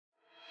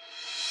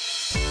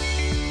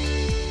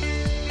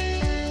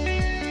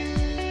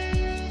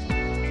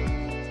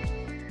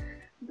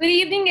Good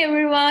evening,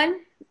 everyone.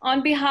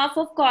 On behalf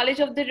of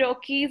College of the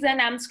Rockies and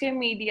MSM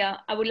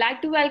Media, I would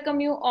like to welcome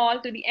you all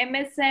to the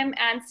MSM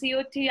and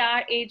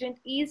COTR Agent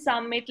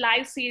E-Summit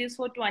Live Series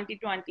for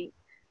 2020.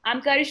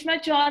 I'm Karishma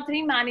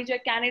Chaudhary, Manager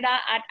Canada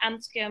at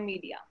MSM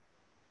Media.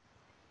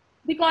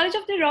 The College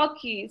of the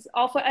Rockies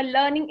offer a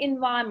learning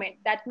environment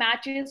that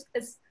matches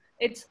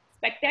its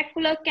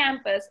spectacular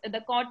campus at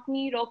the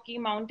Kootenay Rocky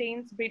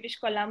Mountains, British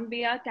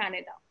Columbia,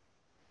 Canada.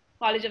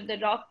 College of the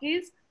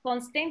Rockies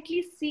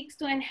constantly seeks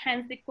to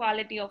enhance the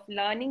quality of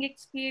learning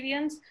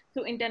experience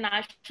through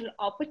international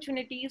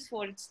opportunities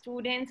for its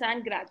students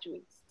and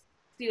graduates.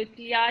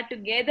 COTR,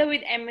 together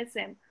with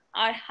MSM,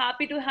 are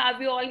happy to have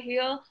you all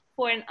here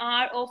for an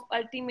hour of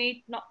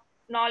ultimate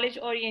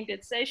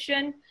knowledge-oriented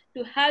session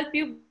to help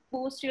you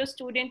boost your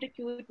student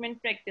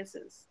recruitment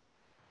practices.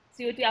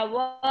 COTR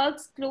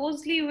works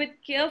closely with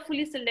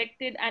carefully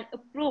selected and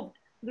approved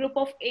group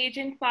of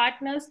agent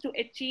partners to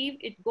achieve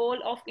its goal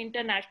of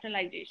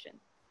internationalization.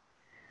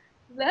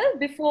 Well,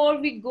 before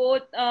we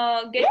get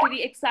to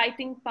the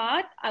exciting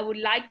part, I would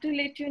like to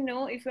let you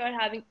know if you are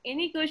having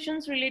any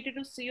questions related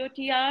to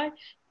COTR,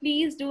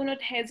 please do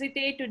not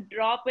hesitate to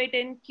drop it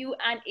in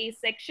Q&A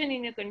section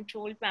in your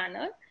control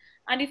panel.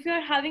 And if you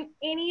are having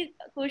any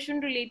question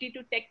related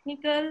to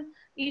technical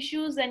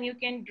issues, then you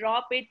can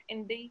drop it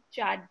in the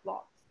chat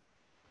box.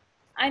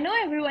 I know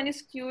everyone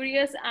is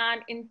curious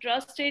and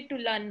interested to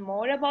learn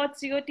more about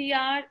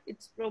COTR,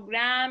 its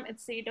program,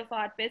 its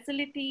state-of-art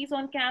facilities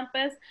on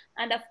campus,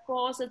 and of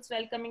course, its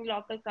welcoming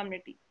local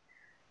community.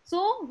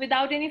 So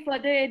without any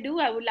further ado,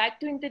 I would like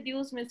to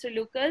introduce Mr.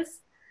 Lucas,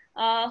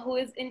 who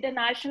is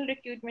International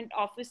Recruitment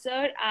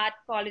Officer at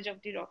College of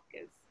the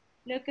Rockies.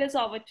 Lucas,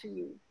 over to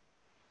you.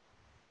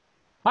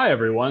 Hi,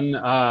 everyone.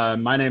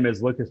 My name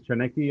is Lucas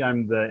Chernicki.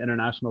 I'm the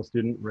International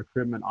Student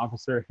Recruitment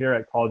Officer here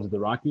at College of the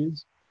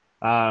Rockies.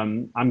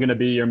 I'm going to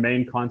be your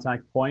main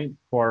contact point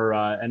for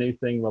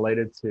anything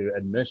related to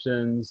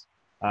admissions,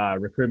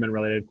 recruitment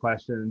related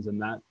questions,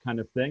 and that kind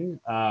of thing.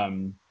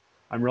 I'm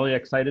really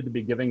excited to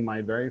be giving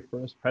my very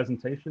first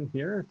presentation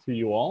here to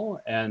you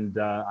all, and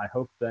I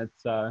hope that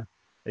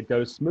it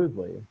goes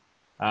smoothly.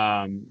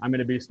 I'm going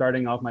to be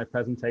starting off my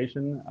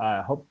presentation.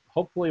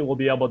 Hopefully we'll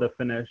be able to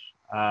finish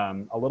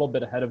a little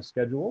bit ahead of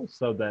schedule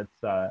so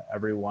that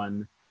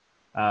everyone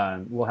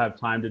we'll have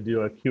time to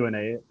do a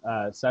Q&A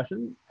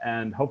session,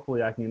 and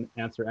hopefully I can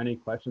answer any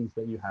questions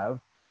that you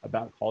have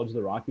about College of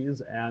the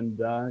Rockies, and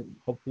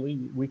hopefully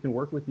we can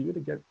work with you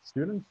to get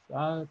students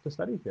to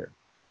study here.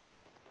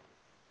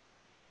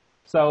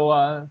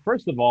 So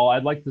first of all,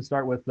 I'd like to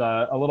start with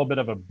a little bit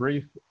of a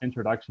brief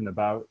introduction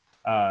about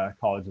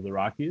College of the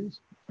Rockies.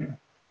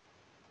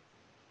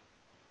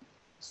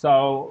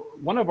 So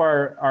one of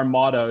our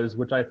mottos,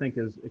 which I think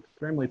is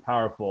extremely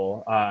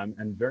powerful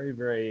and very,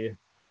 very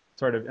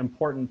sort of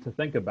important to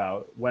think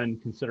about when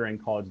considering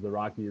College of the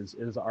Rockies,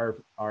 is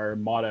our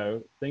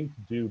motto, think,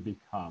 do,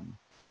 become.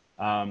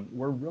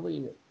 We're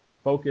really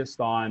focused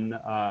on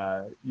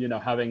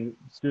having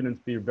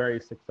students be very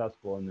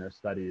successful in their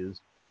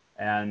studies,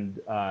 and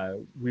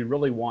we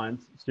really want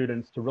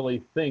students to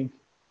really think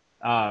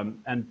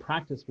and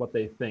practice what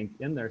they think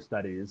in their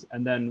studies,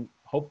 and then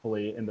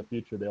hopefully in the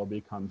future they'll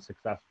become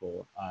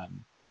successful.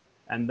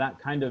 And that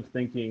kind of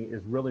thinking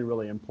is really,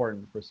 really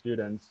important for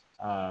students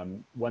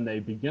when they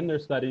begin their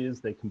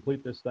studies, they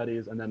complete their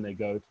studies, and then they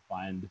go to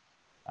find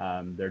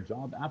their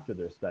job after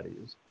their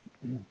studies.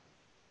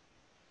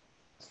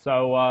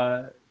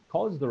 So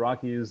College of the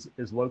Rockies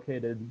is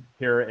located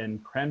here in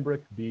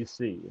Cranbrook,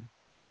 BC.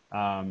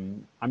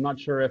 I'm not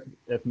sure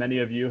if many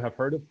of you have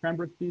heard of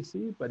Cranbrook,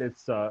 BC, but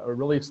it's a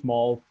really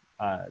small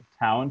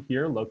town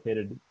here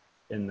located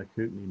in the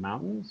Kootenay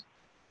Mountains.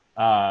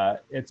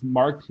 It's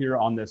marked here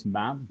on this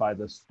map by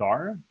the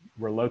star.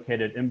 We're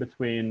located in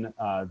between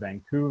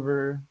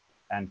Vancouver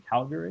and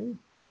Calgary.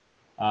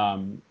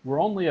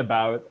 We're only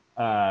about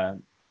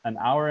an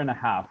hour and a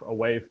half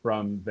away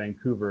from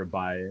Vancouver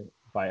by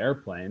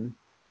airplane,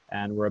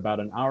 and we're about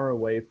an hour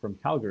away from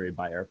Calgary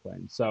by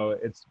airplane. So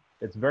it's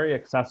very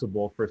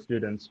accessible for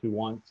students who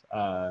want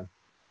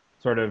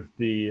sort of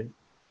the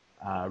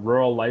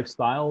rural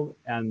lifestyle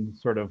and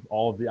sort of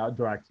all of the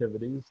outdoor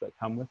activities that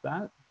come with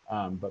that.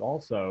 But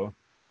also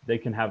they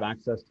can have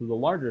access to the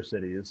larger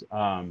cities,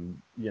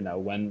 when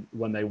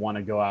they want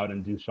to go out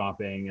and do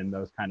shopping and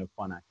those kind of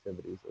fun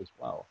activities as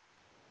well.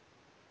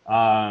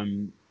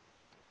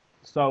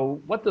 So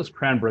what does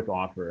Cranbrook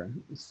offer?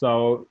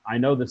 So I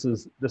know this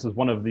is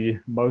one of the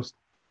most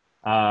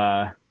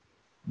often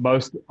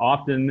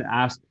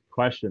asked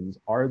questions.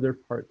 Are there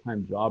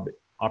part-time job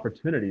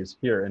opportunities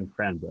here in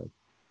Cranbrook?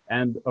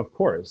 And of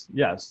course,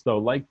 yes. So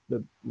like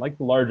the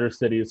larger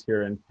cities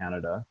here in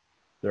Canada,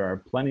 there are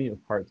plenty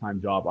of part-time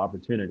job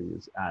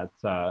opportunities at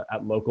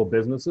local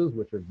businesses,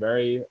 which are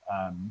very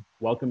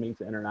welcoming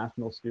to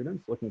international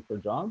students looking for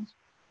jobs.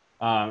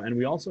 And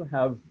we also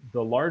have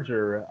the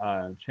larger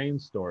chain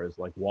stores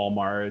like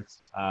Walmart,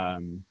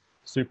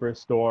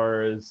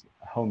 superstores,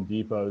 Home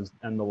Depots,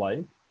 and the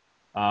like.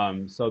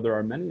 So there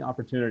are many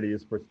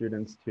opportunities for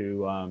students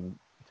to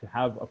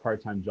have a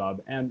part-time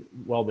job and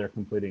while they're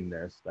completing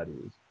their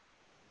studies.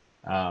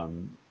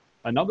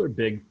 Another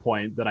big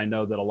point that I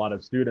know that a lot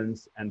of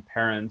students and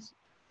parents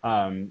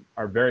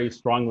are very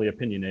strongly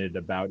opinionated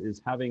about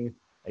is having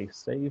a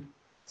safe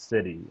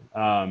city.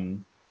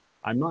 I'm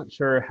not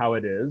sure how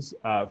it is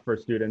for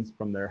students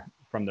from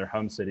their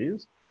home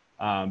cities,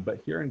 but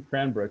here in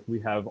Cranbrook, we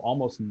have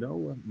almost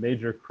no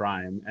major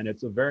crime, and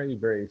it's a very,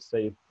 very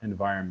safe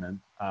environment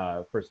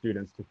for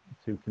students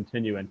to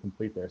continue and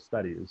complete their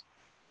studies.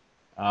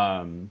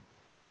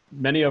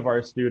 Many of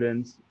our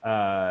students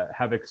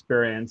have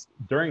experienced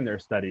during their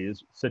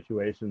studies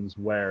situations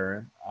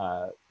where,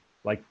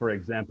 like for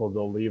example,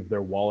 they'll leave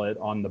their wallet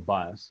on the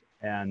bus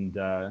and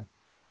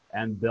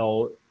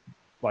they'll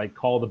like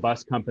call the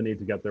bus company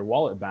to get their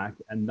wallet back,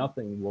 and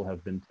nothing will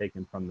have been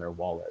taken from their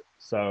wallet.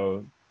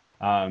 So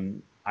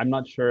I'm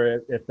not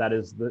sure if that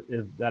is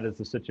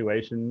the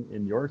situation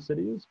in your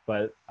cities,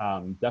 but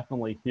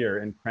definitely here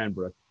in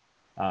Cranbrook,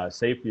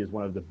 safety is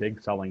one of the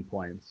big selling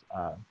points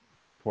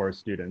for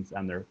students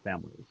and their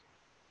families.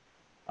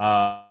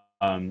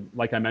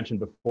 Like I mentioned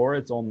before,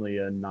 it's only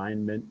a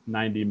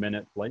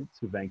 90-minute flight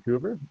to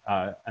Vancouver.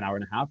 An hour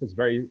and a half is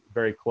very,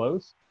 very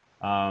close.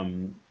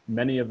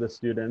 Many of the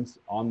students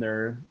on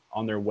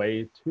their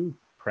way to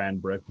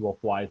Cranbrook will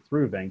fly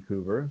through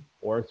Vancouver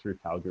or through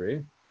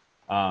Calgary.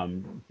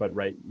 But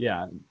right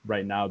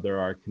now there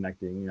are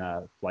connecting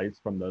flights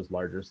from those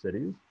larger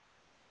cities.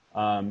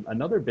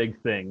 Another big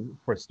thing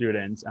for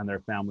students and their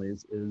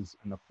families is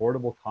an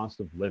affordable cost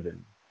of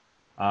living.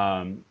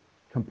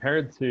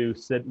 Compared to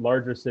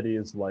larger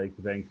cities like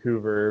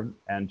Vancouver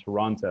and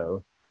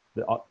Toronto,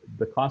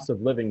 the cost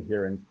of living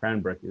here in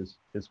Cranbrook is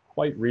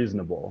quite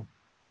reasonable.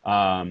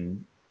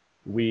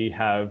 We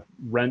have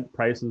rent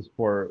prices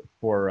for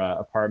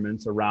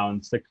apartments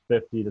around $650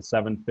 to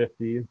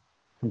 $750,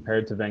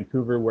 compared to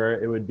Vancouver,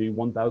 where it would be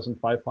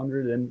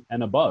 $1,500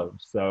 and above.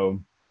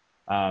 So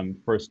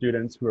for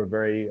students who are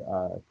very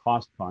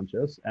cost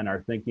conscious and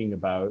are thinking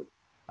about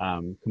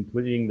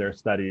completing their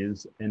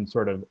studies in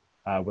sort of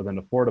with an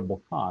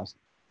affordable cost,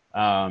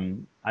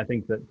 I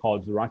think that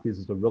College of the Rockies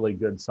is a really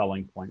good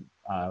selling point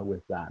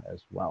with that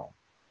as well.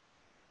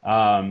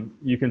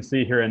 You can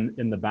see here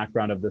in the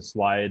background of this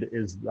slide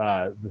is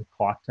the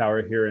clock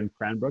tower here in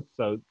Cranbrook.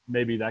 So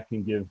maybe that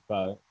can give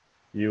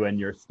you and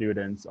your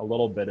students a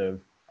little bit of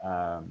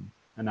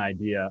an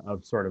idea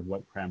of sort of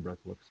what Cranbrook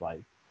looks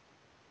like.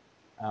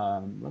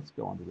 Let's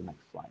go on to the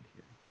next slide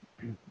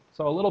here.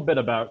 So a little bit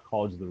about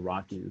College of the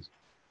Rockies.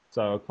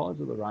 So College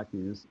of the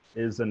Rockies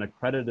is an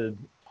accredited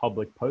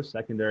public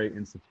post-secondary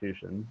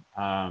institution.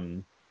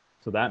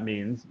 So that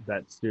means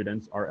that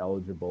students are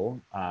eligible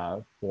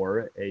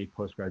for a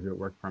postgraduate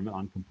work permit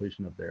on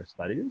completion of their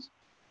studies.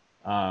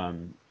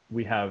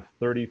 We have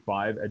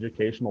 35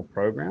 educational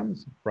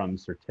programs, from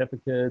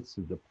certificates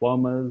to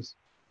diplomas.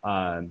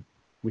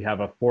 We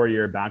have a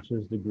 4-year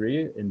bachelor's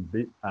degree in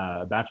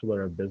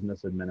Bachelor of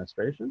Business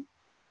Administration.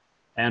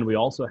 And we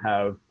also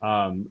have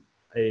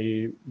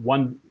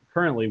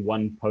currently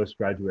one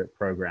postgraduate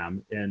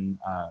program in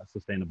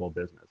sustainable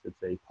business.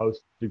 It's a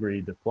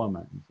post-degree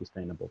diploma in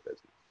sustainable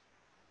business.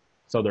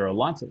 So there are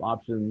lots of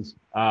options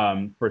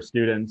for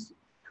students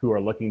who are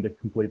looking to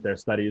complete their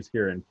studies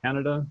here in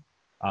Canada.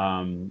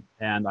 And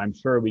I'm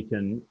sure we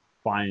can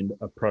find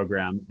a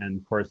program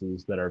and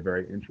courses that are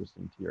very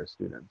interesting to your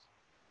students.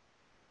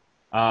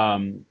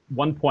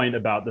 One point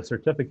about the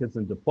certificates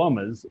and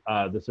diplomas,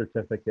 the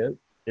certificate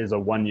is a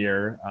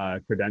 1-year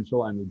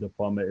credential and the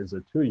diploma is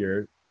a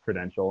 2-year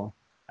credential.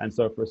 And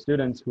so for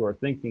students who are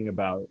thinking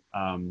about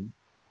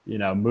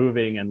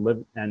moving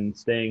and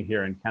staying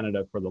here in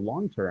Canada for the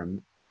long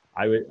term,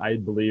 I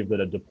believe that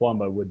a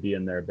diploma would be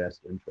in their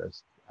best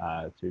interest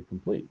to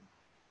complete.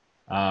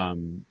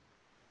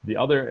 The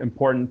other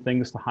important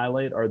things to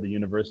highlight are the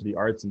university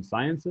arts and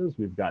sciences.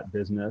 We've got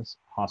business,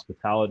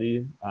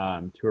 hospitality,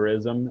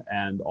 tourism,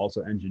 and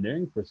also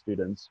engineering for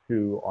students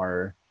who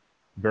are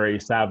very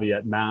savvy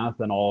at math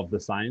and all of the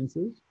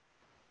sciences.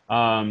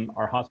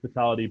 Our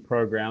hospitality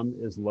program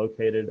is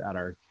located at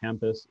our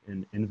campus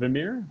in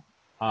Invermere,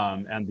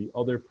 and the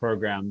other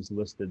programs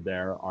listed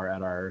there are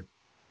at our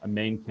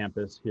main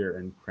campus here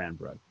in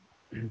Cranbrook.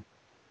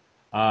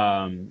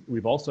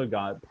 We've also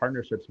got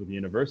partnerships with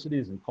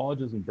universities and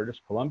colleges in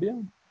British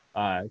Columbia,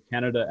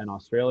 Canada and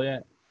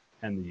Australia,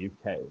 and the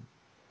UK.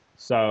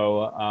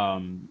 So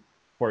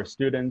for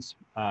students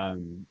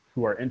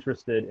who are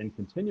interested in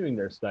continuing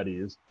their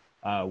studies,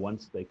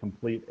 once they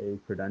complete a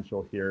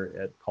credential here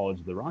at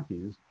College of the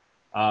Rockies,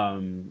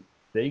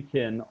 they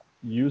can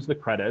use the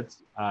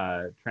credits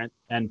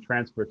and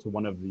transfer to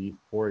one of the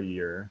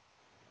 4-year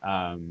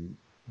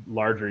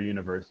larger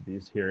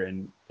universities here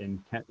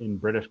in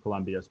British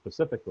Columbia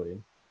specifically,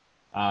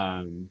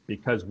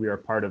 because we are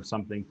part of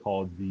something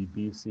called the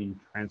BC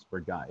Transfer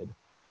Guide,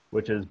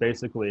 which is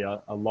basically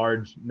a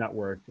large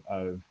network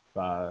of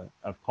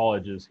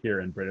colleges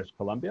here in British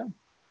Columbia.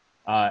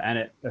 And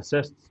it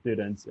assists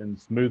students in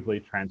smoothly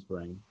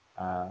transferring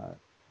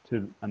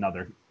to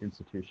another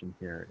institution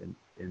here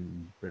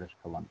in British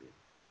Columbia.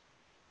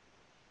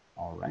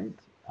 All right,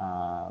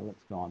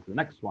 let's go on to the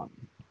next one.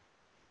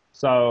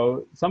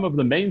 So some of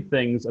the main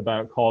things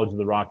about College of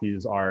the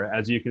Rockies are,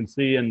 as you can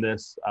see in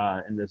this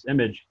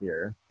image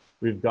here,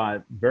 we've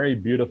got very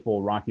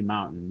beautiful Rocky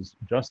Mountains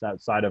just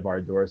outside of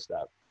our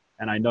doorstep.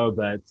 And I know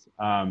that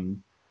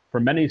for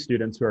many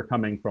students who are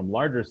coming from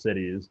larger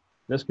cities,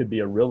 this could be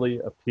a really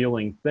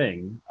appealing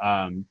thing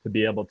to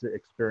be able to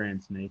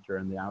experience nature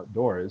and the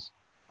outdoors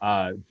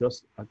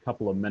just a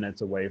couple of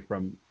minutes away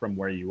from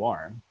where you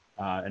are.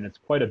 And it's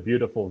quite a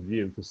beautiful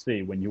view to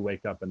see when you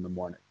wake up in the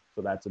morning.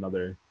 So that's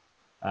another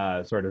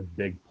sort of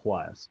big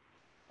plus.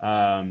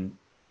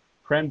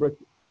 Cranbrook,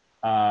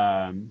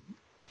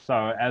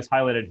 so as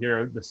highlighted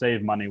here, the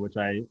save money, which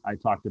I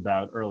talked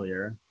about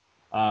earlier,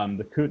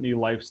 the Kootenay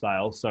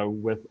lifestyle. So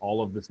with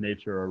all of this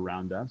nature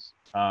around us,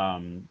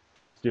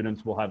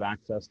 students will have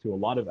access to a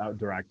lot of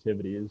outdoor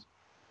activities,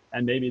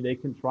 and maybe they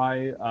can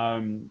try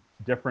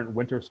different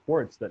winter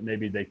sports that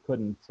maybe they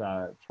couldn't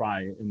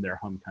try in their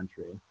home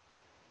country,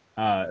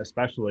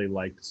 especially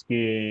like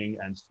skiing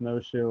and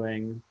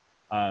snowshoeing.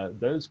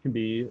 Those can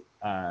be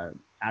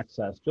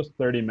accessed just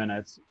 30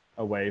 minutes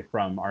away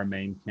from our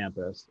main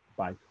campus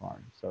by car.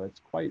 So it's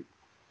quite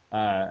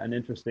an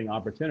interesting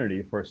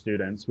opportunity for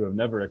students who have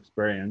never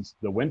experienced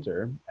the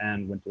winter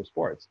and winter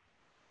sports.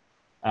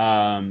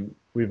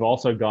 We've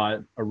also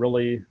got a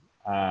really,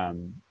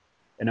 an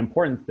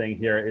important thing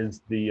here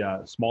is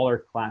the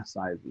smaller class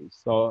sizes.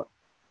 So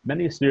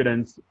many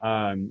students,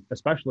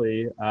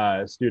 especially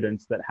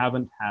students that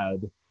haven't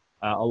had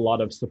a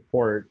lot of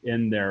support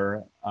in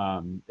their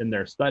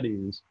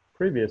studies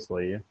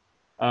previously,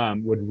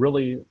 would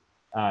really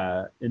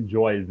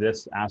enjoy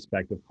this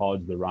aspect of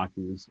College of the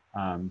Rockies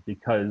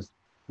because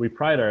we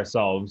pride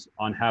ourselves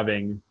on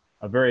having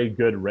a very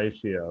good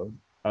ratio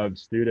of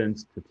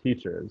students to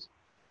teachers.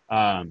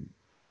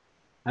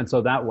 And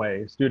so that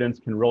way, students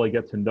can really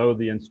get to know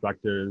the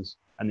instructors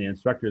and the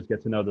instructors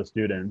get to know the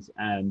students,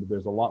 and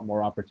there's a lot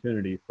more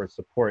opportunity for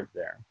support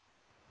there.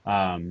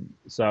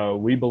 So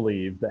we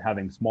believe that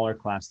having smaller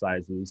class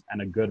sizes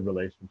and a good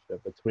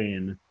relationship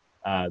between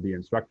the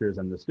instructors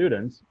and the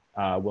students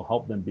will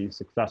help them be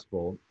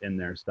successful in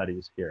their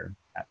studies here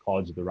at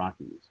College of the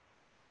Rockies.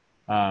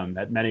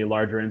 At many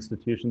larger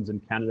institutions in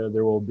Canada,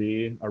 there will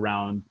be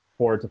around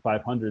 400 to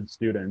 500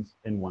 students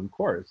in one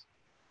course.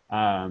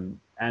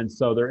 And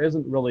so there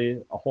isn't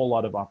really a whole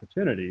lot of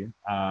opportunity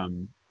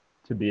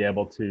to be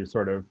able to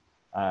sort of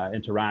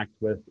interact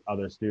with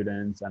other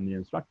students and the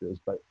instructors,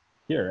 but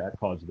here at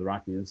College of the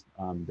Rockies,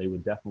 they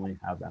would definitely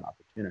have that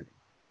opportunity.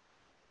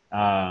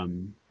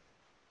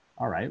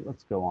 All right,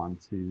 let's go on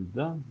to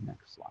the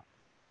next slide.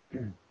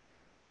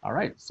 All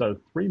right, so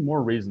 3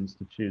 more reasons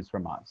to choose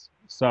from us.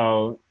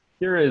 So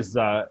here is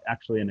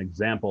actually an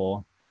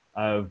example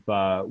of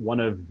one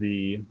of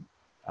the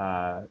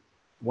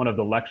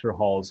lecture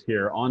halls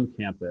here on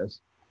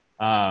campus.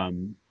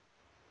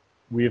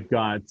 We've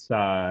got,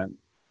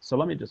 so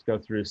let me just go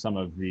through some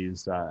of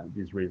these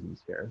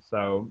reasons here.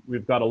 So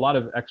we've got a lot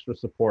of extra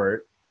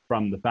support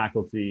from the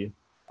faculty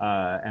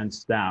and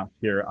staff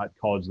here at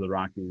College of the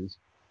Rockies.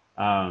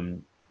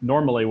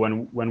 Normally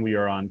when we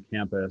are on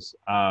campus,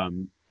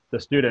 the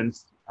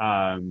students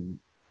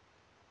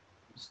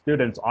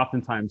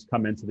oftentimes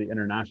come into the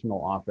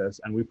international office,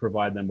 and we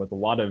provide them with a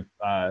lot of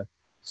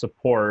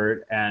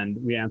support,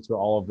 and we answer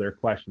all of their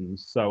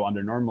questions. So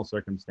under normal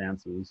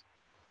circumstances,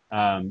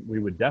 we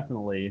would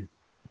definitely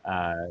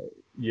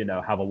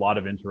have a lot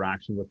of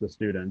interaction with the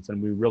students,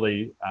 and we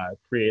really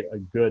create a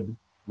good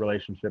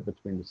relationship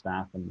between the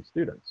staff and the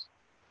students.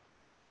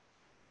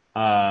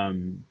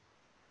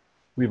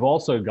 We've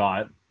also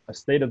got a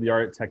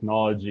state-of-the-art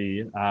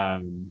technology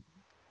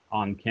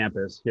on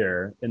campus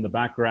here. In the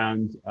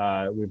background,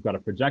 we've got a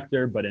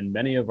projector, but in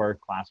many of our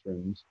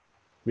classrooms,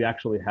 we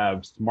actually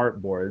have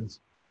smart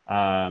boards.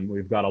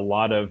 We've got a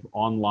lot of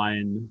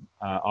online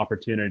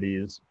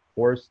opportunities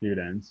for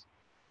students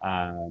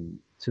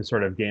to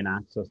sort of gain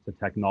access to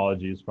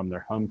technologies from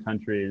their home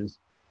countries.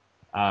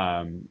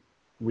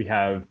 We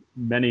have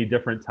many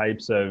different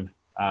types of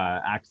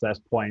access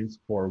points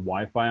for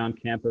Wi-Fi on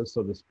campus,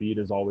 so the speed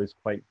is always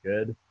quite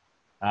good.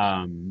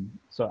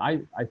 So I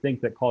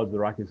think that College of the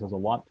Rockies has a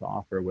lot to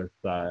offer with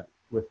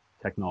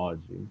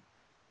technology.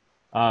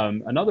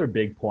 Another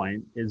big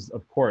point is,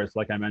 of course,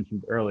 like I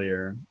mentioned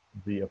earlier,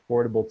 the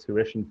affordable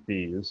tuition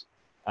fees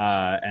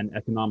and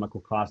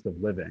economical cost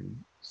of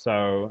living.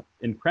 So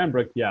in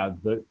Cranbrook, yeah,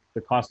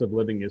 the cost of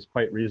living is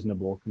quite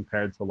reasonable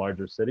compared to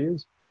larger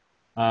cities.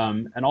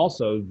 And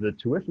also the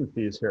tuition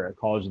fees here at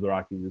College of the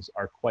Rockies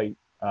are quite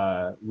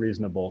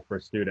reasonable for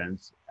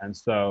students. And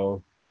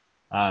so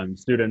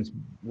students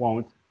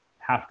won't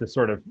have to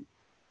sort of,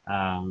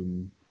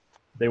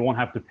 they won't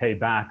have to pay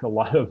back a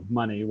lot of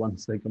money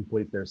once they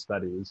complete their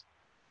studies,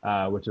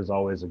 which is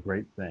always a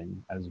great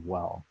thing as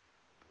well.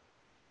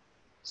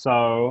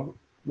 So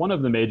one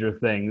of the major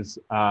things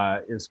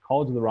is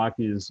College of the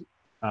Rockies'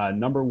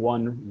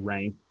 #1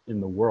 rank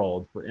in the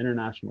world for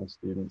international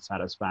student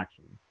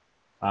satisfaction.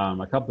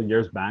 A couple of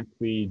years back,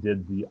 we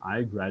did the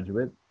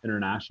iGraduate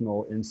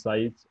International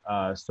Insight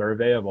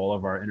survey of all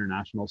of our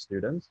international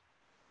students.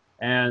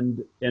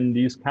 And in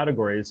these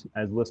categories,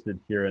 as listed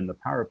here in the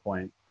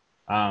PowerPoint,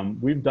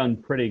 we've done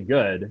pretty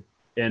good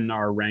in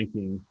our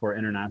ranking for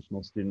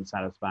international student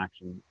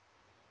satisfaction.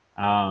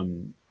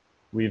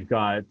 We've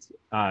got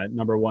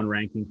 #1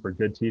 ranking for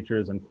good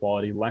teachers and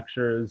quality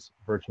lectures,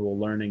 virtual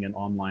learning and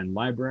online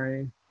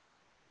library.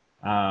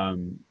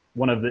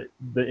 One of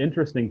the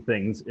interesting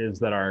things is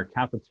that our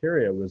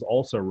cafeteria was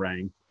also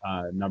ranked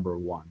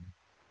 #1.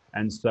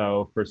 And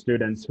so for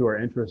students who are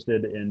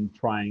interested in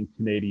trying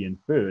Canadian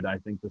food, I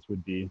think this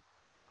would be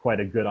quite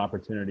a good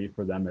opportunity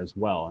for them as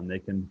well. And they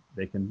can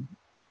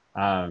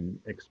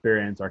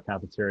experience our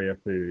cafeteria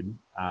food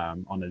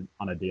on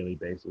a daily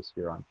basis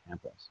here on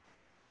campus.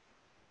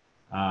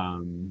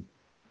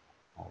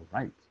 All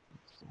right,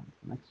 let's on to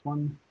the next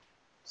one.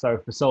 So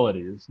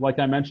facilities, like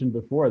I mentioned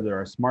before, there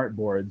are smart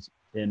boards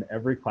in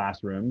every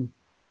classroom.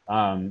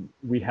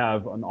 We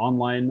have an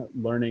online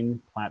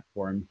learning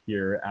platform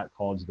here at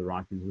College of the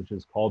Rockies, which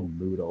is called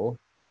Moodle.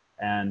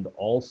 And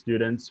all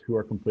students who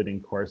are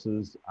completing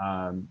courses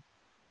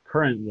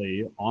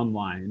currently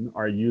online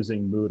are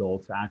using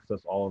Moodle to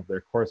access all of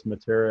their course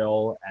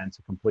material and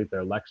to complete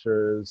their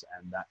lectures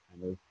and that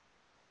kind of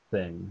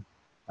thing.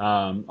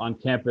 On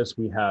campus,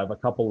 we have a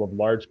couple of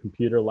large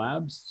computer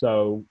labs.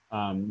 So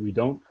we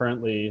don't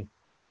currently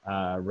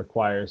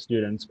require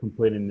students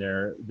completing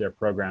their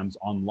programs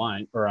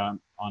online or on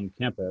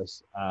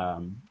campus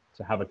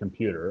to have a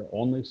computer.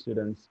 Only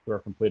students who are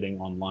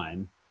completing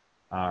online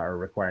are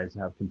required to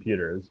have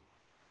computers.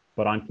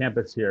 But on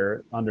campus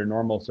here, under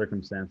normal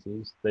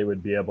circumstances, they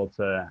would be able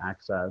to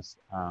access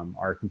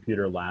our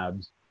computer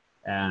labs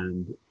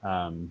and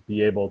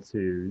be able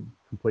to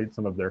complete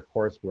some of their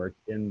coursework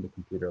in the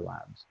computer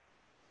labs.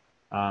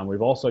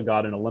 We've also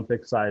got an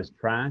Olympic-sized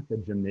track, a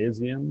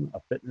gymnasium, a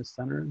fitness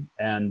center,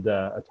 and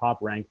a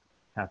top-ranked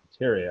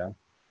cafeteria.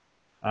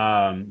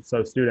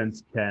 So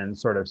students can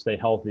sort of stay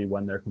healthy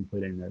when they're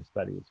completing their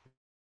studies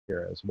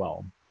here as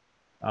well.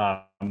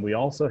 We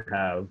also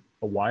have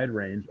a wide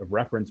range of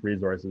reference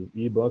resources,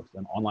 ebooks,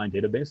 and online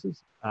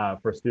databases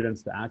for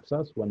students to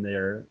access when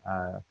they're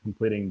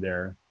completing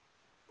their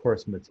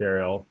course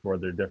material for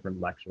their different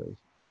lectures.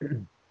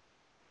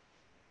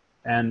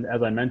 And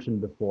as I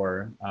mentioned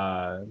before,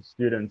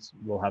 students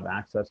will have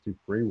access to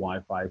free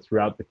Wi-Fi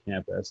throughout the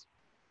campus,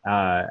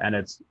 and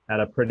it's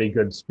at a pretty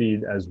good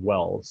speed as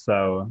well.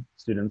 So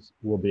students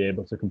will be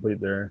able to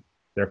complete their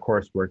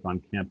coursework on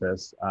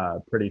campus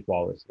pretty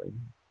flawlessly.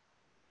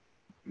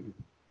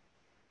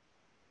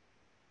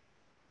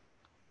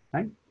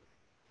 Okay.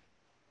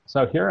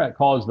 So here at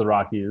College of the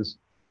Rockies,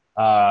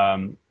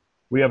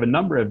 we have a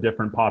number of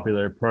different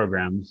popular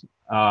programs.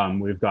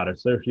 We've got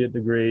associate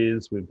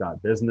degrees, we've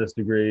got business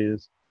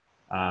degrees,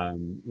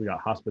 we've got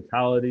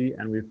hospitality,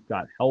 and we've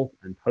got health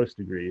and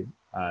post-degree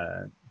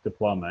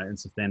diploma in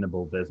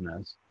sustainable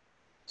business.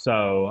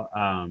 So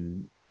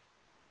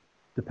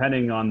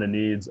depending on the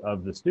needs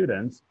of the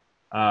students,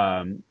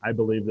 I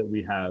believe that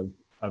we have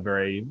a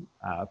very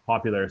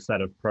popular set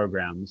of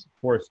programs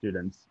for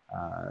students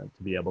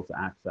to be able to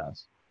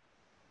access.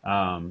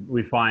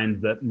 We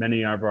find that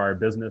many of our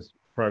business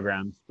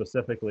programs,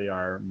 specifically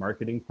our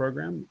marketing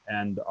program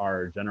and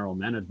our general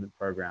management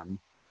program,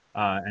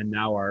 and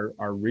now our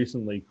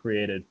recently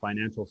created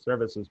financial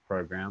services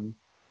program,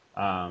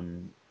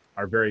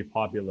 are very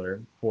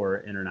popular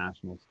for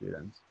international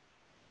students,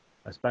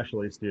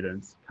 especially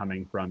students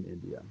coming from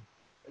India.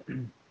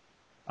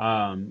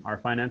 Our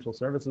financial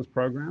services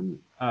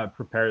program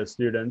prepares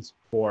students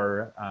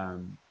for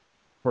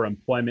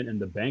employment in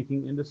the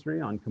banking industry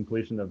on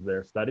completion of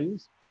their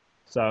studies.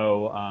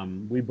 So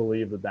we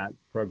believe that that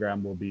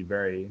program will be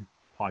very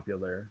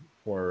popular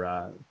for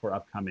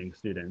upcoming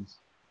students.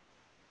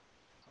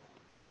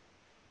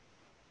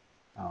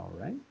 All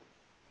right.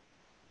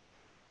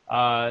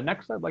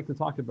 Next, I'd like to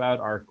talk about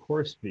our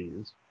course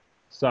fees.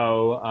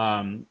 So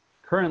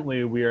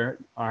currently, we are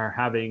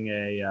having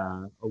a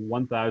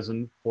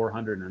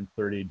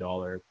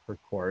 $1,430 per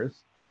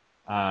course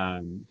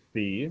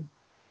fee,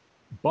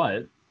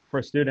 but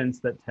for students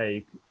that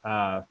take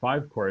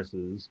 5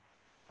 courses,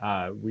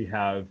 we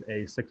have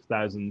a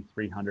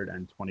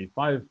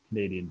 $6,325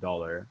 Canadian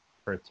dollar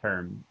per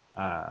term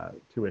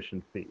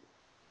tuition fee.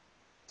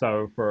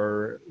 So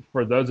for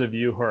those of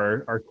you who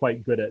are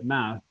quite good at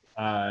math,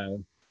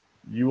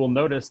 you will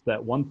notice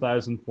that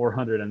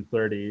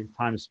 1,430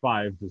 times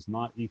 5 does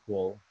not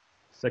equal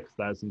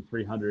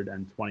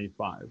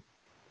 6,325.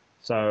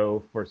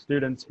 So for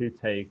students who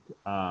take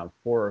 4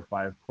 or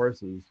 5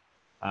 courses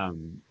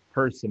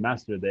per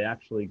semester, they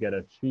actually get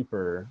a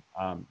cheaper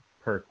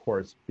per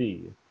course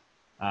fee.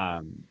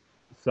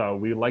 So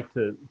we like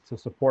to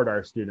support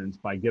our students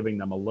by giving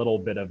them a little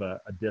bit of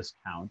a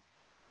discount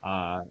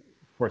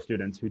for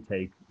students who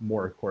take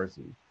more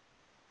courses.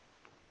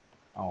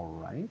 All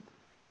right.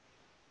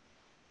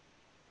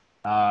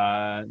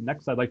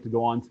 Next, I'd like to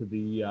go on to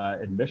the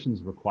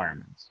admissions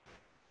requirements.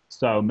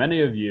 So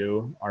many of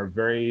you are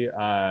very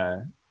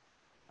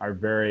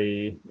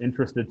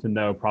interested to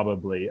know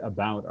probably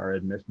about our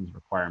admissions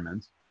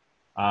requirements.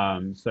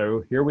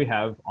 So here we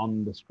have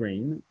on the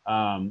screen,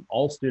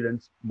 all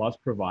students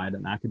must provide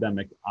an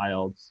academic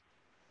IELTS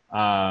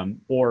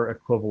or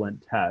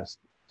equivalent test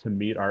to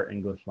meet our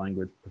English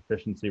language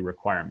proficiency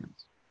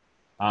requirements.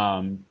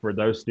 For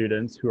those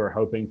students who are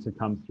hoping to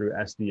come through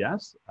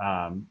SDS,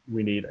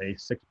 we need a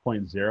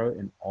 6.0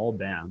 in all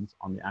bands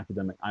on the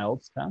academic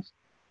IELTS test.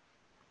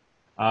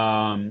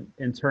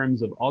 In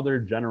terms of other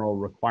general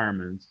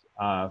requirements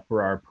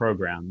for our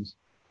programs,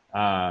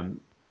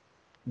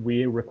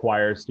 we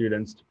require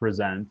students to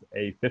present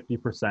a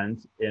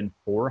 50% in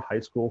 4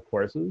 high school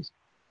courses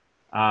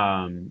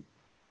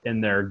in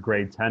their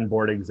grade 10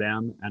 board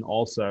exam and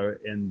also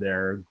in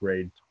their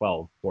grade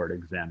 12 board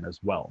exam as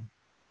well.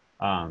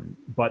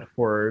 But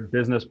for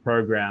business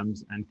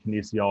programs and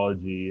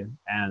kinesiology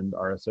and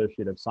our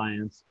Associate of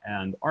Science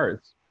and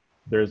Arts,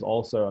 there's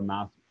also a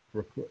math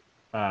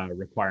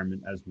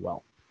requirement as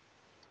well.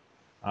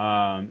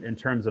 In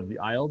terms of the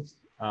IELTS,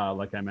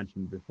 like I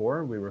mentioned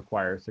before, we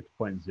require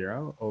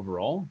 6.0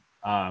 overall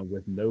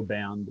with no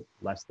band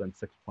less than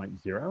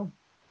 6.0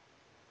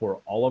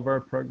 for all of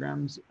our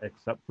programs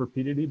except for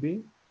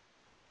PDDB.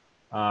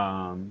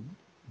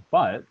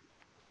 But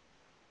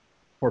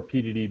for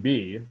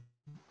PDDB,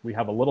 we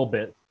have a little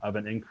bit of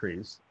an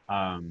increase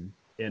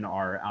in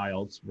our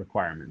IELTS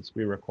requirements.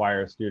 We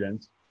require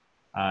students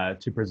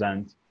to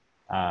present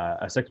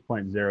a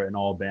 6.0 in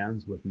all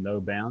bands with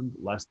no band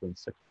less than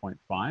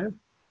 6.5.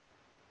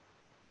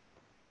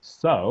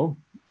 So,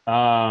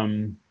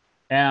 and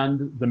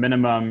the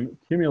minimum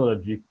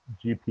cumulative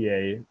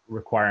GPA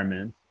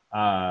requirement,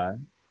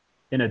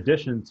 in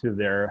addition to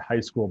their high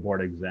school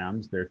board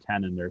exams, their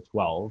 10 and their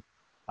 12,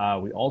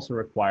 we also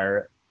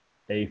require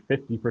a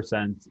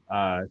 50%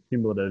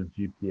 cumulative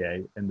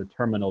GPA in the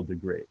terminal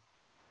degree.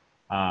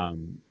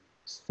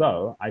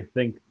 So I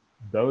think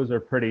those are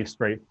pretty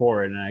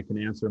straightforward, and I can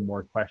answer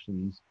more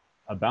questions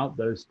about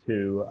those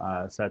two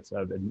sets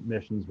of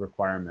admissions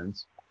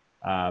requirements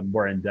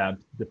more in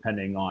depth,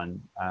 depending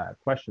on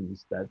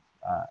questions that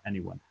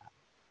anyone has.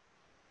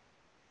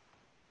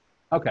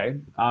 Okay,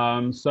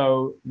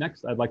 so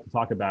next I'd like to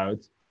talk about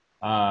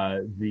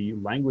the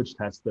language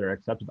tests that are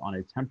accepted on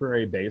a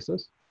temporary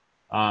basis.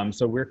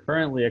 So we're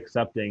currently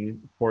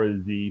accepting for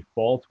the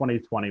fall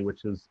 2020,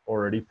 which is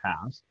already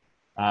passed,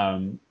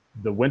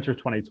 the winter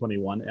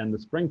 2021 and the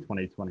spring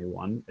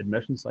 2021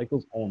 admission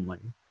cycles only.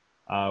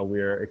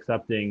 We're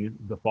accepting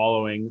the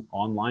following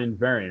online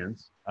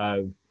variants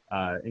of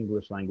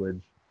English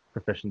language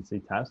proficiency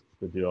tests: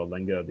 the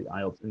Duolingo, the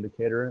IELTS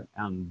indicator,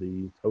 and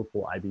the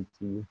TOEFL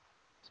IBT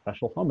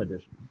special home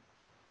edition.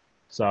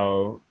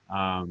 So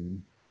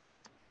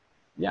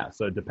yeah,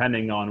 so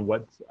depending on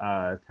what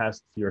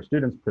tests your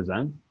students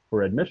present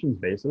for admissions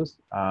basis,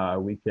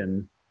 we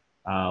can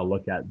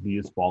look at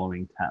these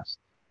following tests.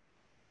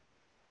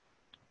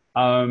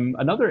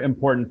 Another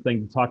important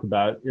thing to talk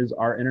about is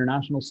our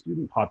international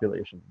student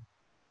population.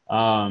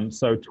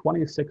 So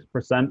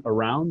 26%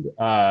 around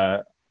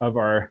of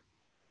our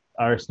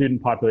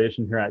student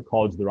population here at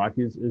College of the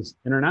Rockies is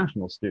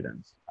international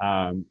students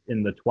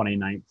in the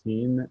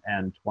 2019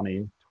 and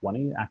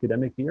 2020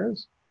 academic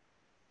years.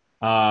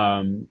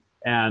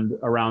 And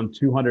around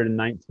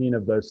 219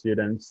 of those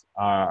students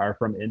are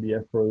from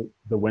India for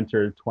the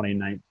winter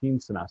 2019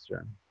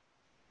 semester.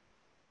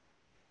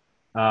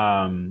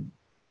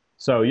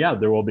 So yeah,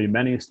 there will be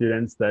many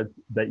students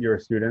that your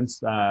students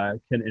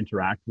can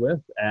interact with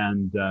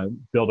and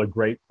build a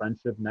great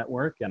friendship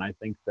network. And I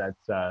think that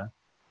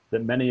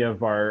that many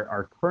of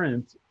our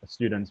current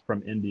students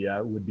from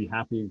India would be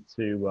happy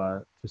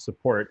to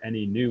support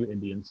any new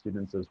Indian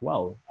students as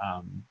well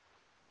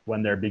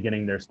when they're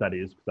beginning their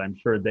studies, because I'm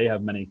sure they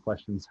have many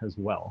questions as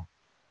well.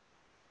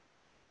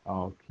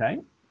 Okay,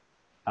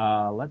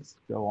 let's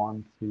go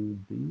on to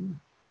the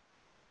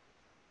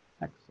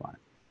next slide.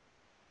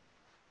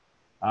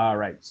 All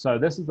right, so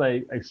this is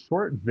a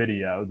short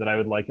video that I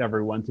would like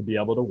everyone to be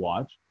able to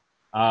watch.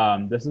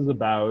 This is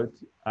about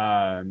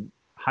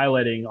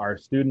highlighting our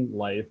student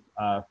life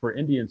for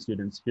Indian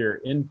students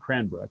here in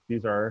Cranbrook.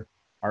 These are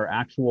our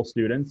actual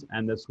students,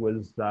 and this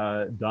was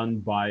done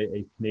by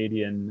a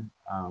Canadian,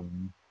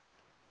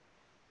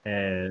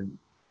 and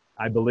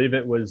I believe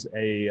it was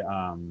a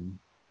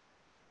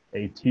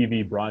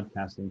TV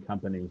broadcasting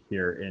company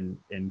here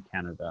in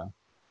Canada.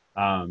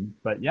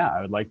 But yeah,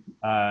 I would like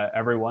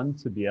everyone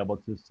to be able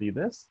to see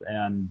this,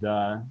 and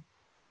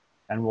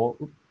we'll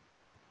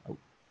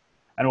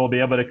be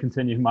able to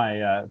continue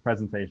my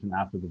presentation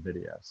after the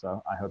video.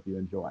 So I hope you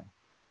enjoy.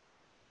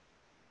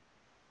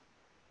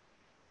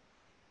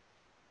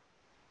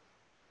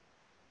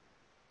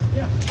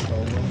 Yeah.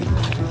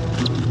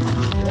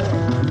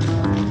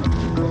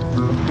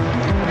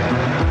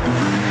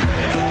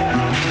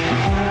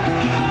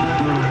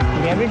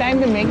 Every time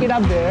they make it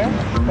up there,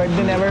 but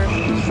they never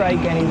strike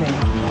anything.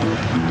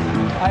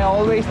 I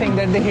always think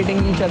that they're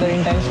hitting each other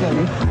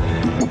intentionally.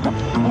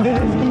 They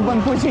just keep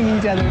on pushing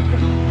each other.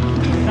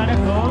 Is that a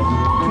goal?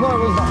 No, it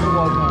was not. It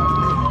was not.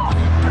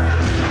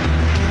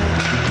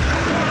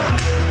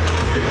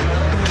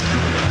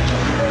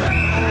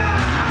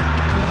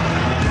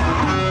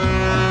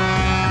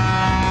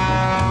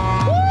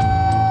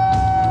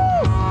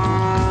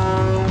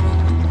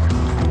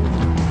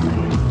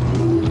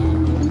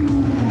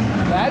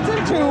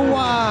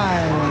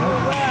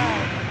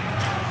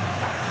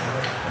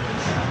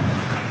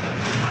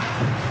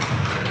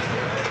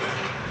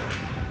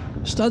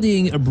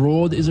 Studying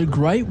abroad is a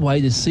great way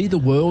to see the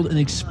world and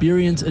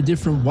experience a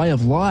different way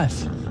of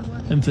life.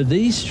 And for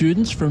these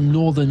students from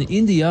northern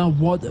India,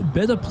 what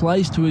better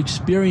place to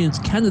experience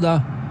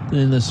Canada than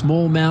in the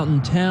small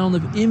mountain town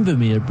of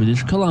Invermere,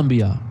 British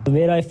Columbia.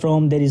 Where I'm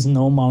from, there is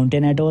no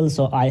mountain at all,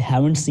 so I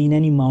haven't seen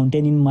any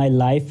mountain in my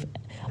life.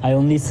 I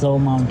only saw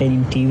mountain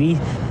in TV.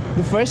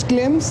 The first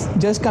glimpse,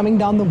 just coming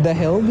down the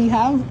hill we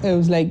have, it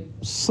was like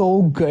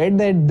so good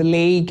that the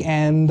lake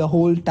and the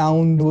whole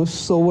town was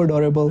so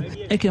adorable.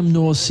 Ekam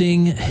Noor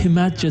Singh,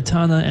 Himat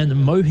Jatana and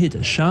Mohit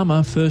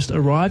Sharma first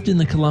arrived in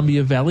the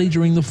Columbia Valley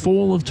during the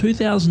fall of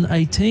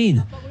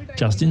 2018,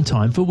 just in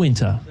time for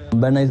winter.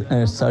 When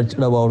I searched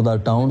about the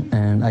town,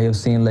 and I have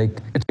seen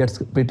like it gets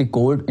pretty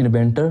cold in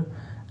winter,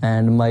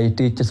 and my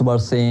teachers were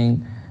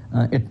saying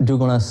you're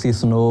gonna see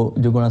snow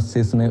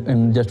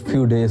in just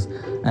few days,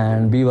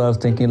 and we were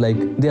thinking like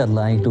they are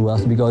lying to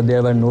us because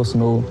there were no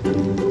snow.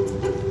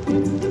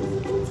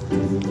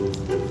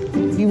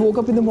 We woke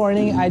up in the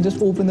morning, I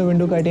just opened the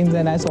window curtains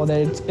and I saw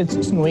that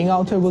it's snowing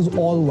out, so it was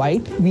all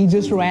white. We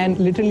just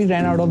literally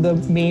ran out of the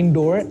main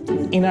door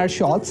in our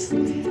shorts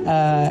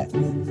to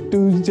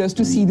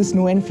see the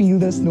snow and feel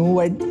the snow,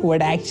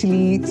 what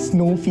actually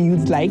snow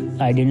feels like.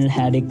 I didn't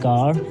have a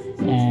car,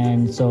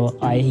 and so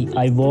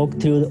I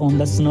walked through on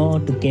the snow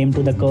to came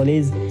to the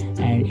college,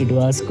 and it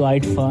was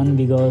quite fun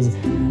because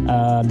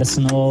the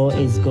snow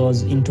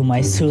goes into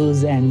my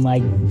shoes and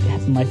my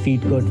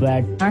feet got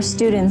wet. Our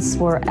students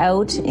were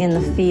out in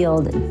the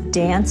field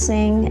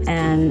dancing,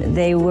 and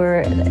they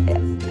were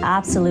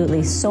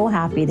absolutely so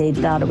happy. They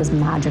thought it was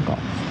magical.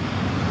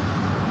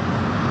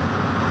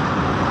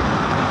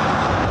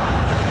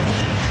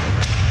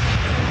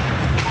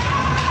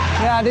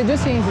 Yeah, they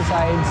just changed the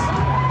sides.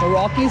 The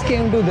Rockies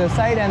came to this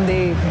side and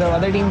the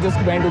other team just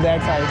went to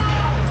that side.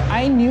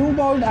 I knew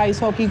about ice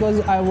hockey because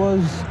I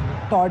was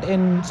taught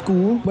in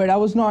school, but I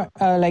was not,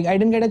 I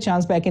didn't get a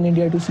chance back in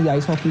India to see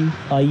ice hockey.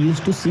 I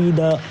used to see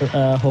the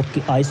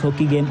ice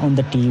hockey game on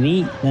the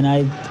TV. Then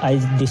I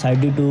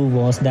decided to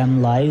watch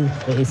them live.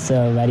 It's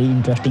very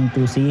interesting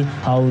to see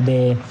how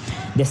they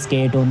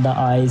skate on the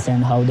ice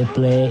and how they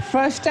play.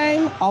 First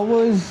time I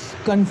was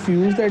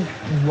confused at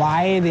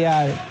why they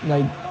are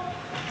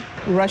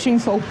rushing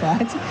so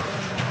fast.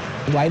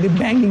 Why they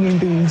banging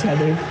into each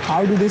other?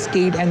 How do they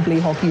skate and play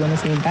hockey on the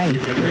same time?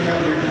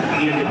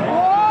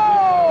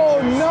 Oh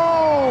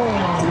no!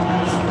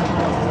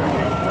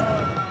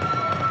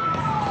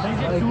 Is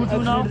it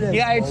 2-2 now?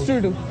 Yeah, it's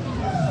 2-2.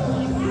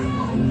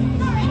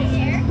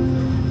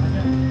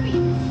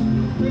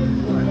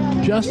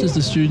 Just as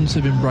the students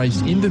have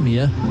embraced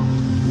Invermere,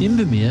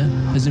 Invermere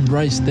has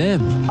embraced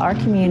them. Our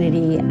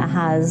community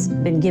has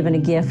been given a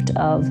gift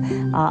of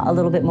a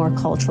little bit more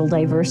cultural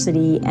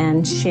diversity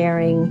and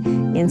sharing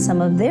in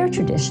some of their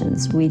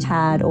traditions. We've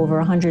had over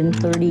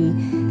 130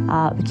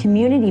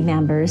 community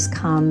members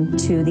come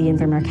to the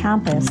Invermere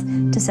campus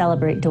to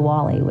celebrate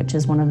Diwali, which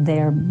is one of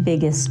their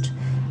biggest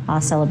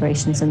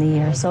celebrations in the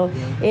year. So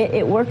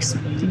it works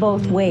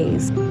both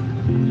ways.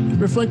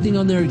 Reflecting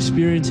on their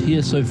experience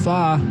here so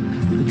far,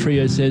 the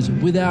trio says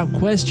without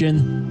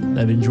question,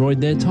 they've enjoyed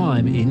their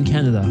time in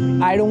Canada.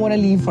 I don't want to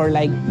leave for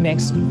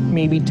next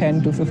maybe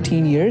 10 to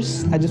 15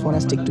 years. I just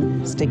want to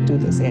stick to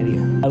this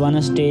area. I want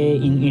to stay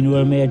in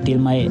Invermere till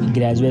my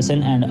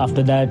graduation, and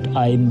after that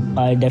I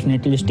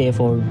definitely stay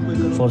for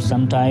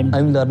some time.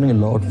 I'm learning a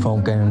lot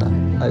from Canada.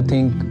 I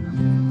think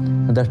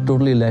that's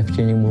totally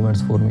life-changing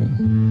moments for me.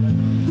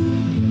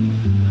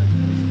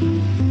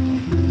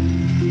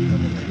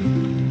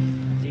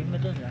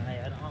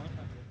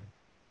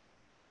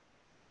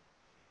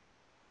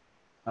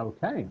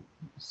 Okay,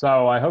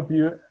 so I hope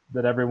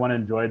that everyone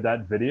enjoyed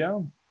that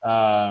video.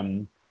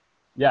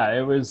 Yeah,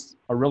 it was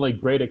a really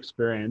great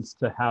experience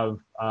to have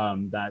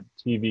that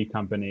TV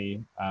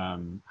company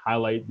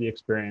highlight the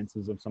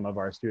experiences of some of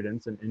our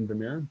students in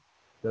Invermere.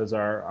 Those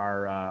are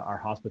our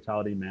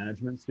hospitality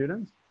management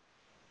students.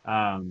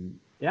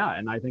 Yeah,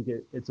 and I think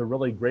it's a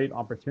really great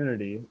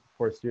opportunity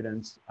for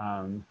students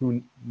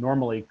who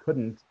normally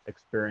couldn't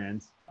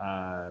experience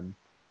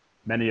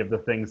many of the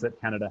things that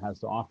Canada has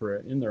to offer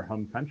in their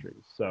home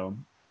countries. So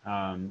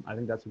I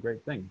think that's a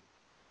great thing.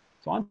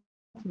 So on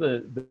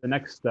to the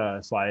next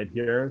slide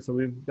here. So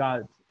we've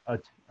got a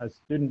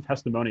student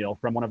testimonial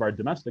from one of our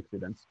domestic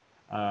students,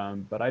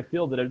 but I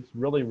feel that it's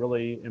really,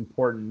 really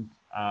important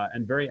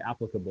and very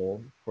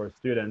applicable for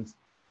students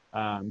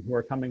who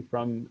are coming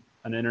from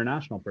an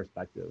international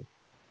perspective.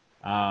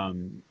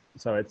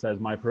 So it says,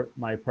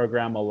 my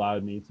program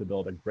allowed me to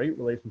build a great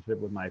relationship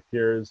with my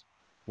peers,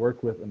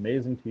 work with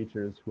amazing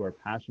teachers who are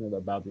passionate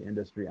about the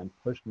industry, and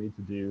pushed me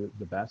to do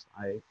the best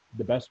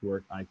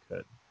work I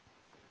could.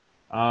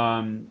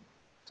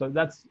 So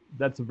that's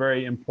a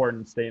very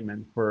important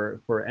statement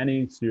for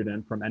any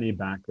student from any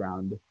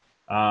background.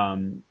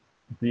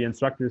 The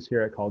instructors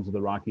here at College of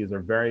the Rockies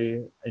are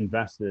very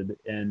invested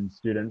in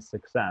student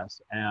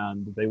success,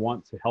 and they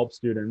want to help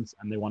students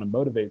and they want to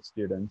motivate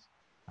students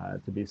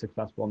to be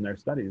successful in their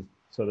studies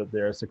so that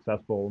they're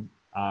successful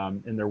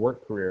in their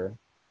work career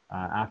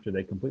after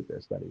they complete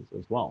their studies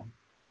as well.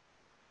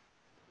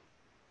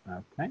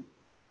 Okay,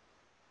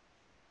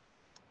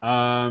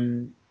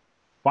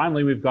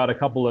 Finally, we've got a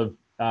couple of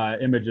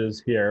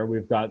images here.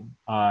 We've got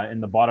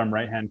in the bottom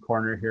right-hand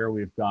corner here,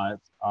 we've got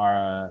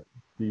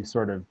the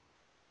sort of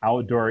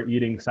outdoor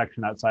eating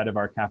section outside of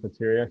our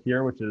cafeteria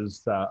here, which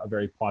is a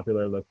very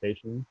popular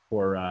location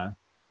for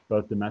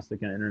both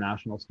domestic and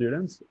international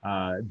students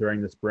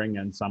during the spring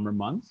and summer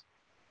months.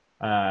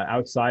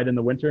 Outside in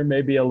the winter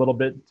may be a little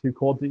bit too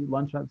cold to eat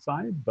lunch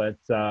outside, but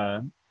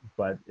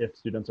if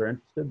students are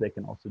interested, they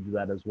can also do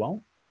that as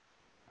well.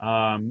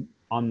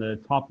 On the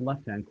top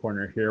left-hand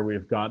corner here,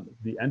 we've got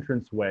the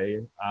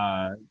entranceway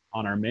on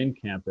our main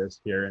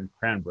campus here in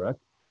Cranbrook.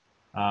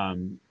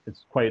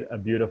 It's quite a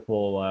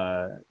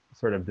beautiful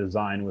sort of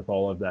design with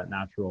all of that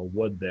natural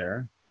wood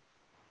there.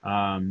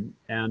 And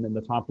in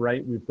the top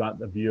right, we've got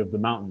the view of the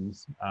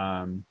mountains,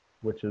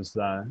 which is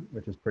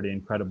pretty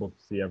incredible to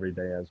see every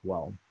day as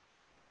well.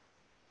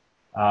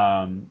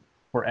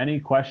 For any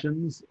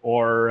questions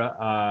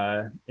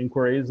or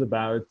inquiries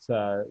about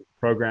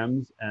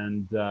programs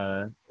and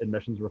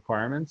admissions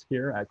requirements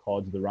here at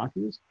College of the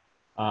Rockies,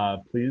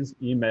 please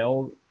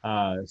email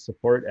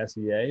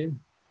support.SEA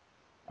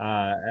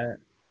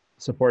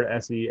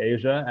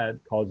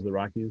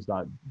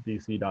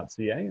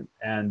support.SEAsia@collegeoftherockies.bc.ca,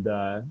 and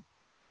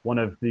one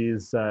of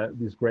these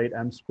great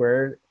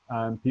M-squared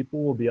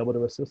people will be able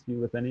to assist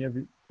you with any of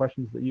the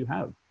questions that you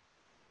have.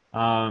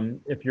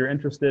 If you're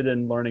interested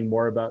in learning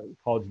more about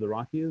College of the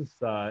Rockies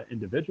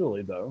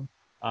individually, though,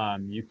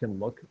 you can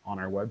look on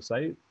our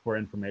website for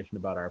information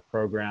about our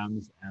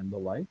programs and the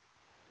like.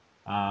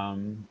 All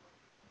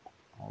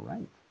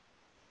right.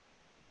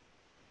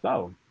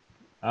 So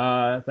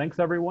thanks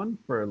everyone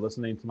for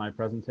listening to my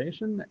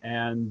presentation,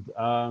 and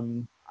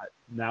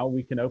now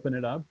we can open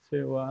it up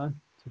to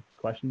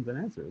questions and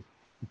answers.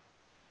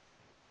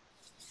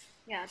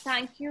 Yeah,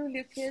 thank you,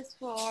 Lucas,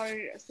 for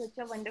such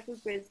a wonderful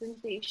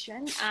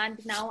presentation. And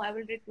now I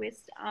will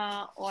request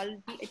all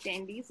the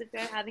attendees, if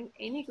you're having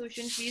any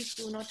question, please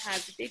do not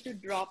hesitate to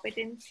drop it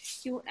in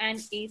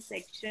Q&A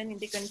section in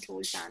the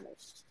control panel.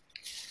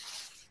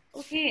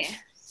 Okay,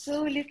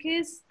 so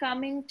Lucas,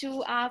 coming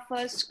to our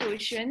first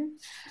question,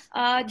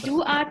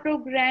 do our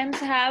programs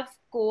have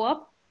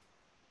co-op?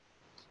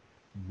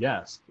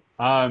 Yes.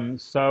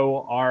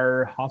 So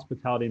our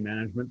hospitality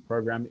management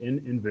program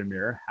in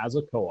Invermere has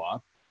a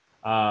co-op.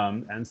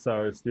 And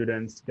so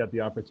students get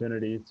the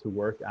opportunity to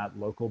work at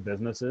local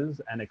businesses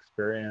and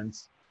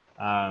experience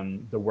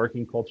the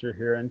working culture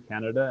here in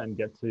Canada, and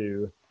get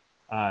to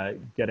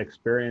get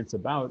experience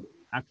about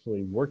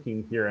actually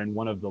working here in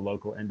one of the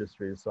local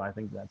industries. So I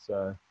think that's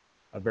a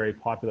very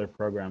popular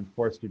program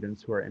for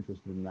students who are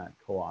interested in that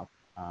co-op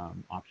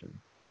option.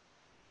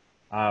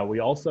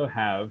 We also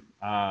have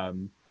a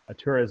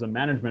tourism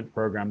management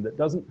program that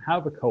doesn't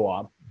have a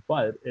co-op,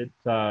 but it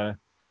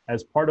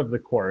as part of the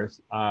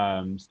course,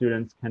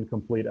 students can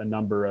complete a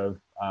number of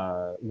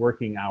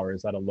working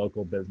hours at a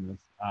local business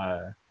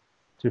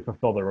to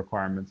fulfill the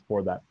requirements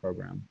for that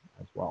program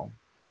as well.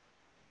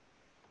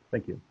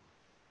 Thank you.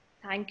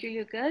 Thank you,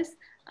 Lucas.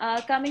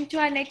 Coming to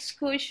our next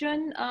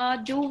question,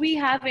 do we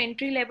have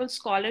entry-level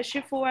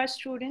scholarship for our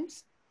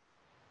students?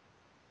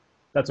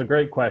 That's a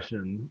great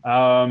question.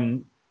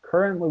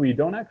 Currently, we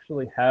don't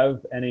actually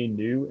have any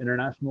new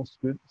international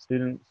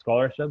student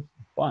scholarships,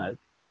 but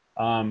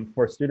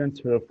for students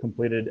who have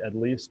completed at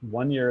least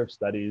 1 year of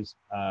studies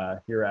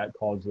here at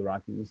College of the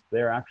Rockies,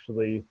 they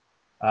actually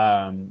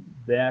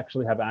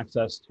have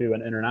access to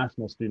an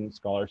international student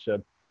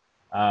scholarship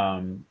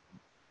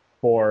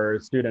for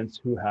students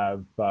who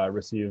have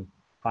received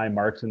high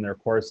marks in their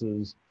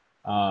courses,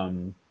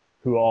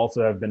 who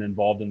also have been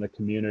involved in the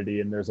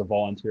community, and there's a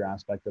volunteer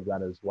aspect of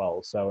that as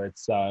well. So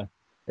it's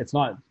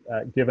not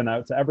given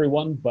out to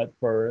everyone, but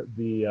for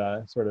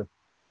the sort of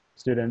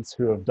students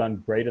who have done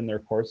great in their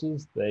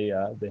courses, they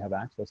have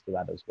access to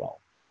that as well.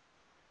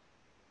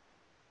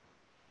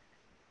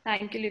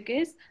 Thank you,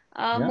 Lucas.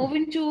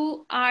 Moving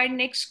to our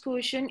next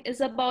question is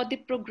about the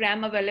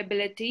program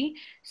availability.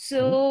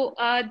 So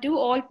do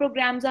all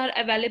programs are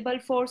available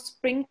for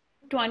spring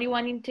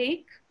 21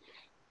 intake?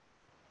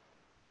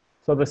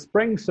 So the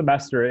spring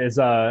semester is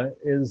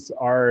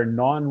our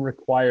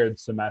non-required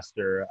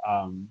semester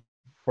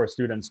for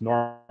students.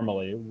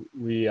 Normally,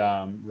 we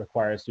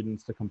require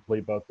students to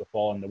complete both the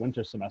fall and the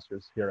winter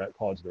semesters here at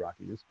College of the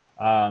Rockies.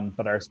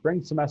 But our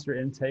spring semester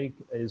intake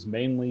is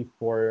mainly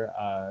for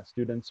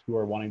students who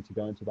are wanting to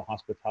go into the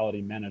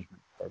hospitality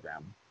management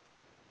program,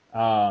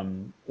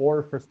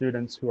 or for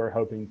students who are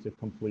hoping to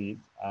complete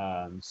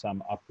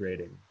some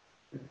upgrading.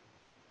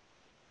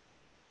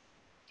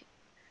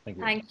 Thank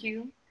you. Thank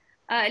you.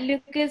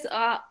 Lucas,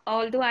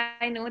 although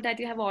I know that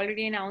you have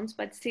already announced,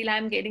 but still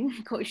I'm getting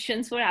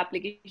questions for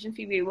application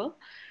fee waiver.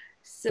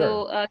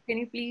 So sure. Can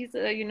you please,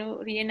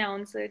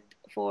 re-announce it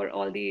for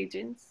all the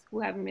agents who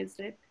have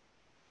missed it?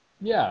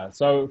 Yeah,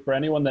 so for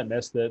anyone that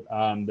missed it,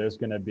 there's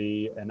going to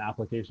be an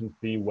application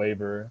fee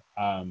waiver.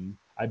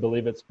 I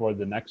believe it's for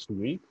the next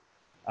week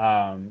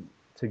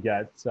to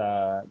get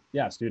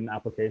student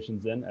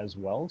applications in as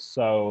well.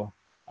 So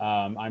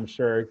I'm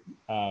sure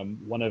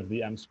one of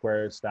the M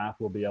Square staff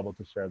will be able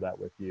to share that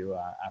with you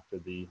after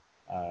the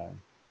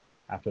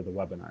after the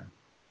webinar.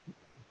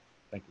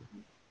 Thank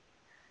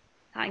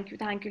you.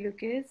 Thank you,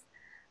 Lucas.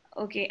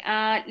 Okay,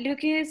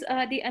 Lucas,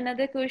 the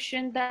another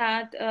question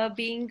that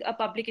being a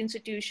public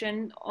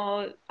institution,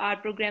 our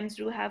programs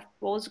do have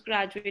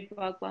postgraduate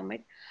work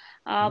permit,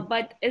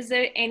 but is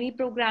there any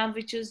program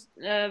which is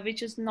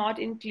not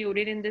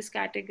included in this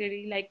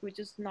category, like which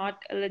is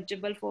not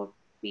eligible for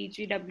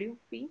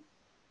PGWP?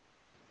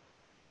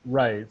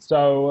 Right.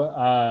 So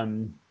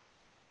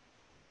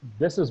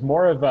this is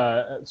more of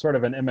a sort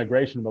of an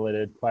immigration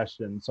related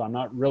question, so I'm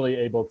not really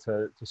able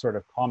to sort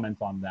of comment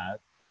on that.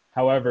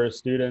 However,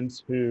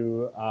 students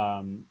who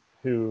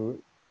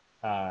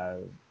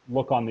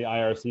look on the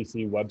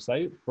IRCC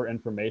website for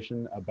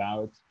information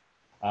about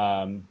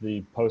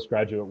the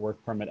postgraduate work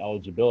permit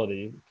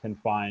eligibility can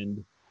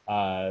find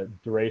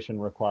duration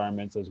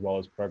requirements as well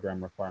as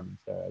program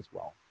requirements there as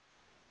well.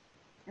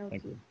 Okay.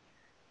 Thank you.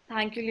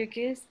 Thank you,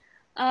 Lucas.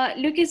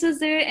 Lucas, is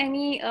there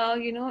any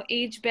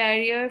age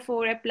barrier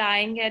for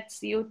applying at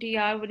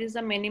COTR? What is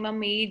the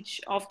minimum age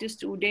of the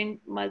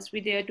student must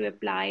be there to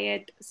apply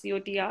at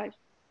COTR?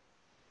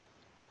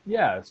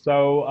 Yeah,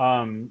 so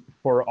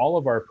for all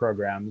of our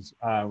programs,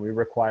 we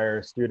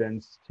require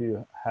students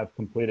to have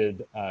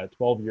completed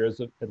 12 years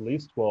of, at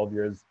least 12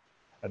 years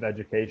of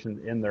education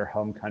in their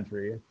home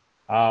country.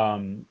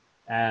 And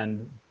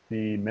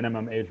the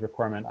minimum age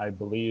requirement, I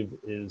believe,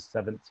 is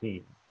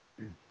 17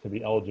 to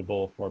be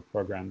eligible for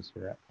programs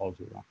here at College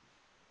of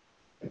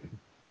Rocky.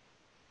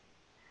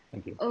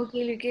 Thank you.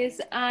 Okay,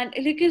 Lucas. And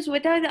Lucas,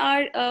 what are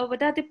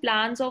the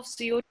plans of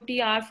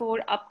COTR for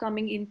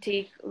upcoming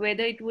intake?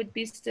 Whether it would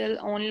be still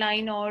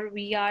online, or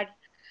we are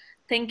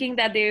thinking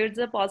that there is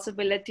a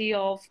possibility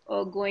of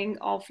going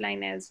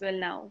offline as well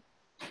now?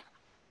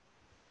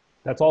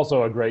 That's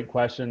also a great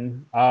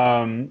question.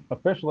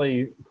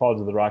 Officially,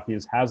 College of the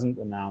Rockies hasn't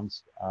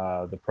announced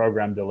the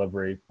program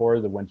delivery for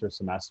the winter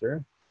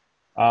semester.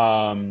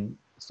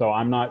 So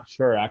I'm not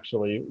sure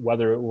actually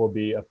whether it will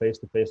be a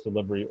face-to-face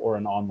delivery or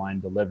an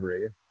online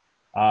delivery.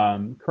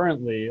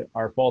 Currently,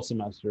 our fall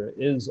semester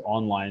is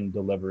online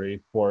delivery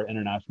for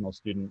international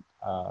student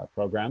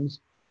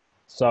programs.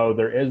 So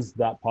there is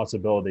that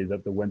possibility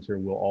that the winter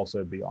will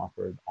also be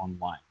offered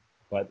online.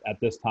 But at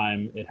this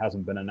time, it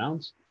hasn't been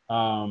announced.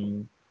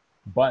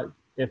 But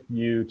if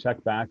you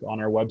check back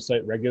on our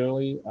website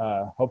regularly,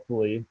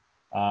 hopefully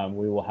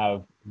we will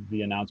have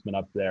the announcement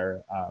up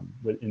there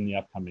in the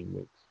upcoming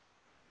weeks.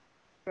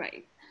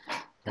 Right.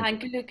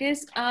 Thank you,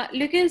 Lucas.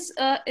 Lucas,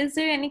 is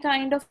there any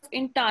kind of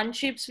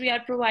internships we are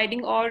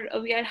providing, or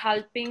we are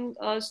helping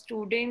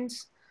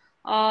students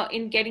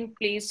in getting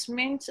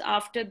placements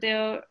after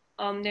their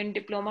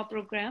diploma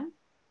program?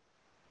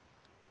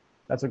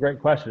 That's a great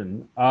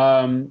question.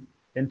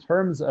 In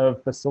terms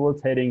of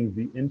facilitating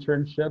the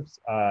internships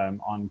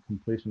on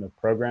completion of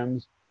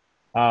programs,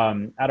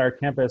 at our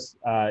campus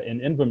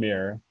in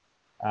Invermere,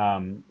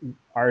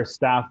 our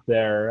staff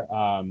there,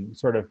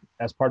 sort of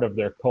as part of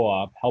their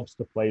co-op, helps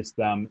to place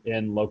them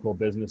in local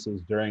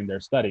businesses during their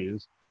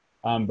studies.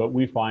 But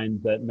we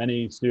find that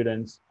many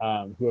students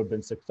who have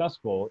been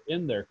successful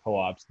in their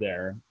co-ops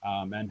there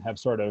and have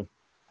sort of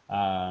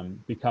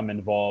become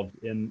involved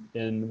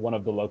in one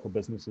of the local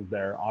businesses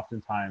there,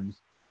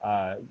 oftentimes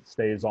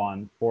stays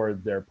on for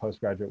their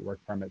postgraduate work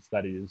permit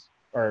studies,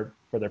 or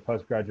for their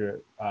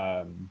postgraduate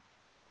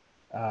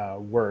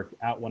work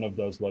at one of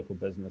those local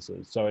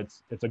businesses. So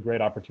it's a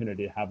great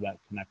opportunity to have that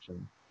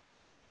connection.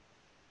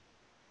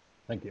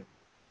 Thank you.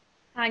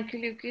 Thank you,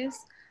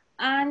 Lucas.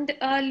 And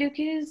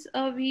Lucas,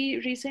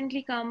 we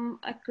recently come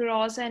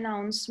across an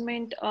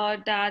announcement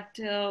that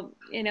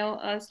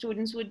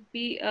students would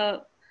be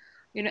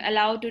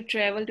allowed to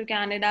travel to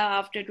Canada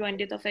after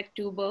 20th of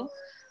October.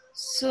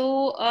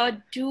 So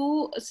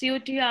do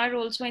COTR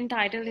also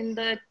entitled in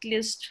the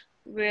list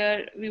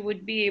where we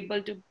would be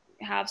able to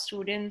have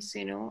students,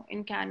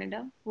 in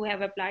Canada who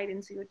have applied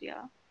in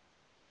COTR?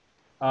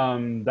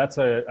 That's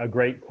a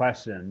great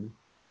question.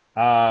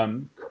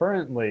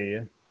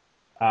 Currently,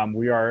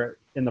 we are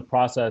in the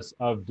process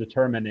of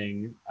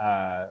determining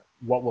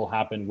what will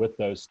happen with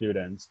those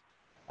students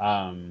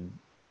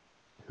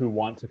who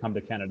want to come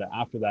to Canada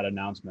after that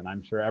announcement.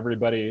 I'm sure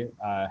everybody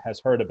has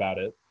heard about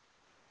it,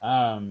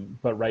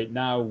 but right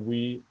now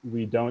we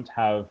don't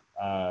have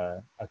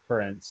a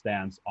current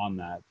stance on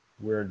that.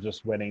 We're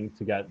just waiting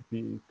to get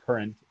the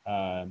current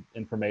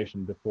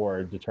information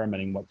before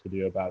determining what to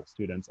do about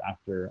students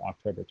after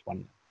October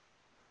 20th.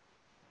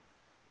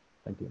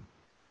 Thank you.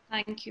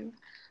 Thank you.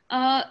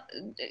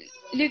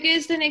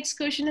 Lucas, the next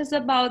question is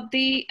about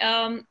the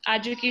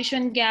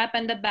education gap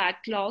and the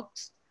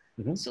backlogs.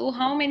 Mm-hmm. So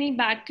how many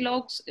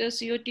backlogs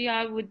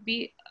COTR would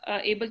be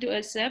able to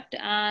accept,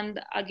 and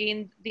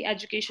again, the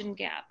education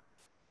gap?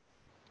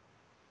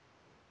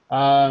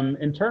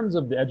 In terms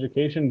of the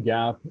education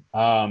gap,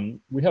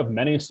 we have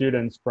many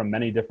students from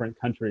many different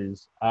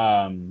countries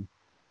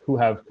who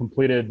have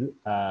completed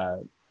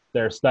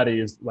their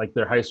studies, like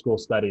their high school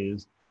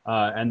studies,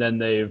 and then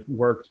they've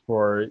worked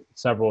for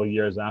several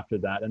years after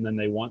that, and then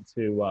they want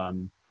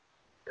to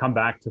come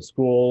back to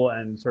school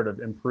and sort of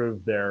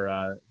improve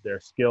their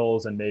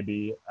skills and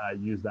maybe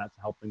use that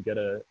to help them get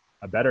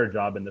a better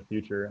job in the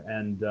future.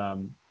 And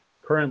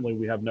currently,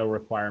 we have no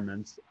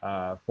requirements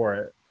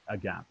for a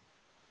gap.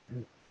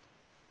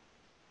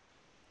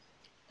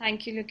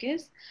 Thank you,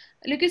 Lucas.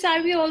 Lucas,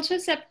 are we also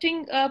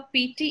accepting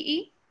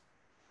PTE?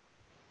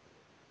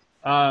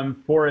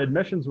 For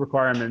admissions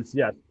requirements,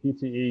 yes,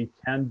 PTE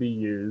can be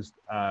used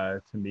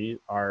to meet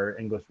our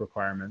English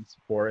requirements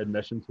for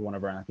admission to one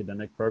of our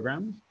academic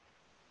programs.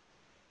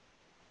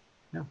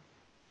 Yeah.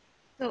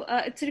 So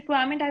its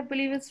requirement, I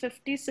believe, is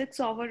 56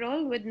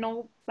 overall with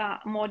no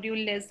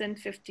module less than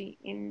 50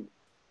 in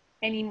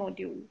any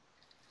module,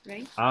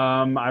 right?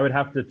 I would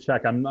have to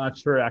check. I'm not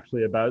sure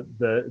actually about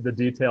the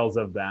details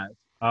of that.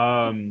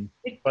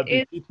 But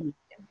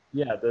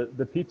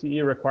the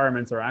PTE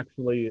requirements are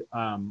actually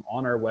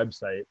on our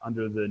website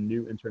under the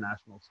new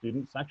international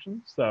student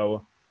section.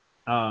 So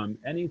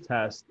any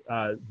test,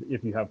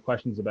 if you have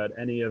questions about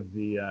any of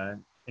the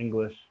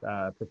English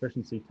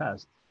proficiency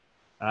tests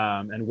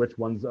and which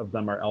ones of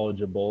them are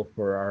eligible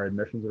for our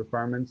admissions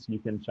requirements, you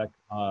can check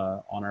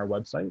on our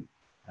website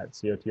at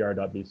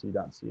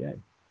cotr.bc.ca.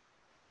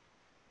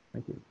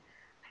 Thank you.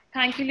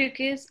 Thank you,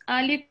 Lucas.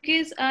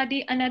 Lucas,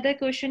 another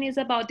question is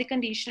about the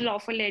conditional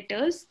offer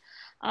letters.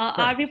 Sure.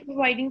 Are we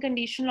providing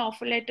conditional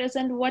offer letters,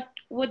 and what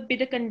would be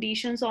the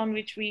conditions on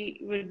which we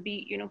would be,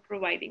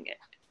 providing it?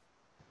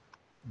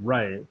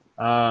 Right.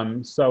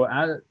 So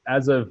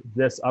as of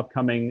this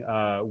upcoming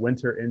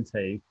winter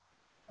intake,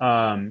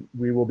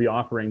 we will be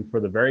offering for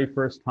the very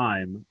first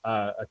time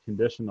a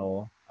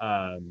conditional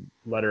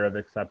letter of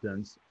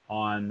acceptance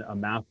on a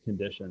math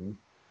condition.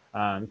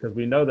 Because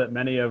we know that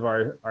many of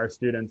our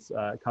students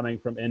coming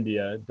from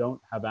India don't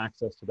have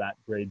access to that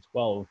grade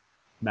 12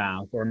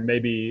 math, or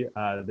maybe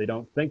they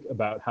don't think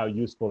about how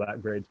useful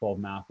that grade 12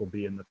 math will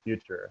be in the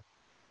future.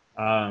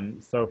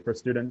 So for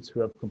students who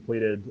have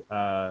completed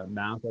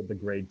math at the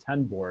grade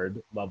 10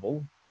 board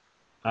level,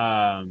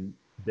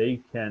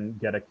 they can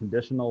get a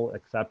conditional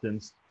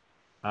acceptance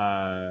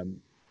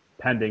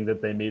pending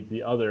that they meet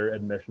the other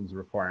admissions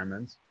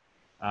requirements,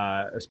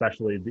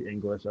 especially the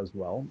English as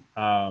well.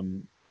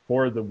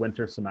 For the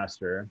winter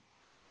semester,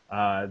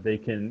 they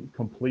can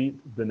complete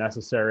the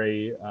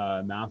necessary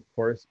math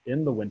course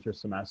in the winter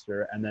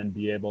semester and then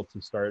be able to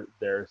start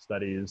their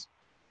studies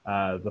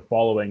the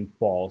following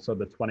fall, so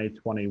the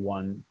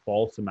 2021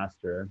 fall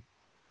semester,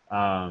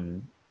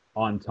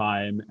 on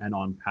time and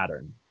on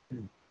pattern.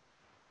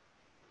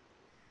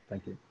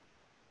 Thank you.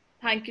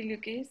 Thank you,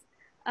 Lucas.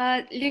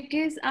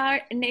 Lucas,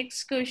 our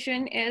next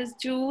question is,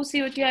 do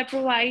COTR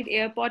provide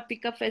airport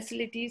pickup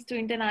facilities to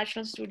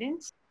international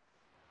students?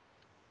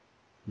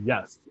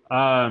 Yes.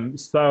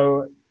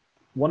 So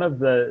one of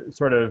the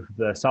sort of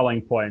the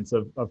selling points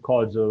of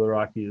College of the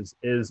Rockies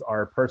is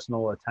our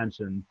personal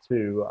attention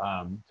to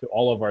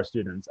all of our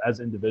students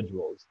as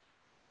individuals.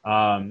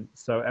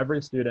 So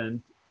every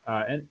student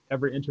and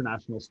every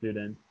international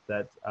student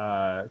that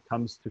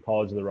comes to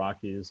College of the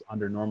Rockies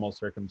under normal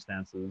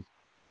circumstances,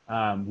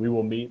 we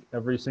will meet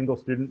every single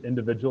student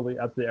individually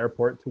at the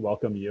airport to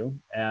welcome you,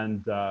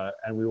 and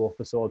we will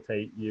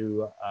facilitate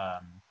you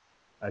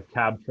a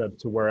cab trip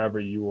to wherever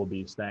you will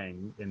be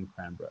staying in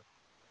Cranbrook.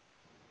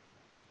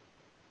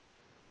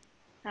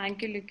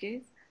 Thank you,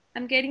 Lucas.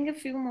 I'm getting a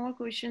few more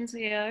questions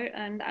here,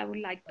 and I would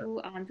like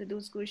to answer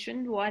those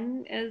questions.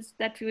 One is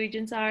that few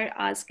agents are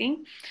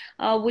asking,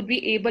 would we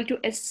be able to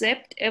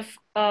accept if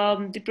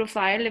the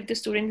profile, if the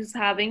student is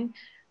having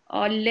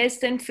less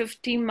than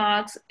 50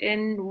 marks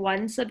in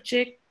one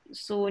subject?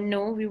 So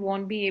no, we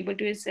won't be able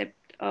to accept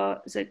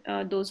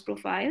those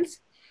profiles.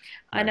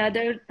 Right.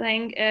 Another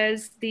thing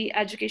is the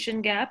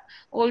education gap.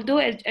 Although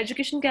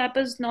education gap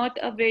is not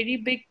a very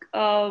big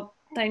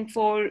thing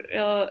for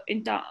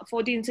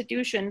the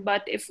institution,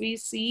 but if we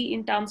see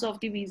in terms of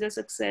the visa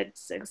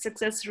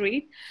success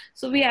rate,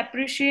 so we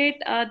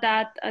appreciate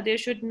that there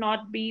should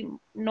not be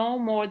no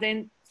more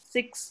than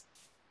 6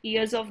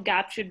 years of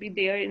gap should be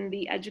there in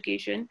the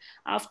education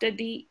after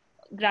the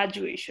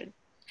graduation.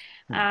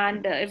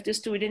 And if the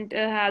student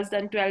has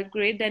done 12th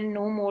grade, then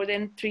no more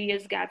than 3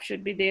 years gap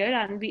should be there.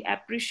 And we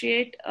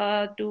appreciate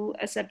to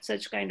accept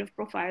such kind of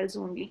profiles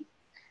only.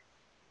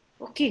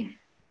 Okay.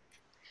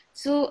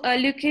 So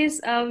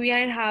Lucas, we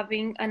are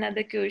having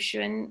another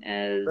question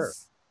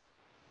is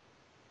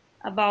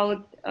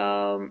about,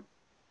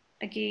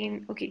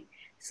 again, okay.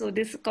 So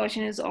this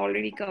question is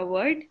already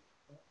covered.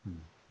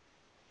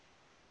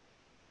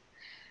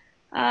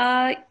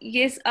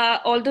 Yes,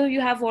 although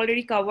you have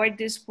already covered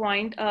this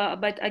point,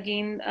 but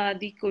again,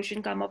 the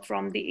question come up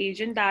from the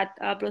agent that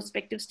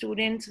prospective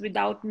students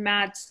without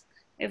maths,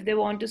 if they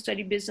want to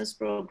study business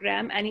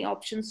program, any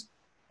options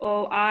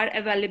are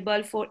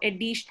available for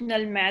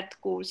additional math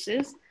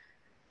courses.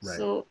 Right.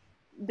 So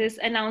this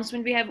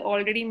announcement we have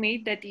already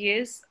made that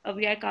yes,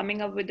 we are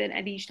coming up with an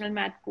additional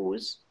math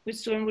course, which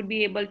student would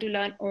be able to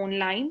learn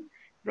online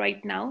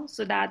right now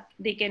so that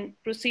they can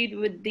proceed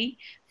with the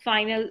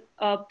final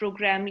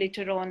program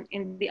later on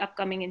in the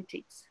upcoming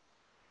intakes.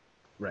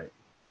 Right.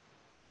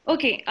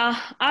 Okay,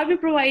 are we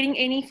providing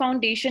any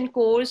foundation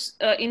course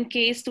in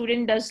case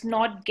student does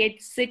not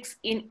get 6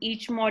 in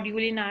each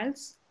module in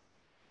IELTS?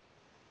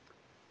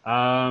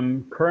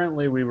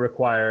 Currently, we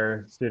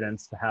require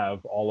students to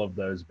have all of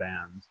those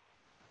bands.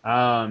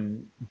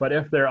 But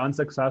if they're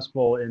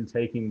unsuccessful in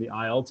taking the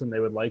IELTS and they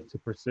would like to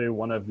pursue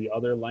one of the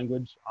other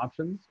language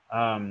options,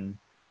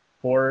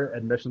 for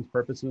admissions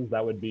purposes,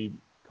 that would be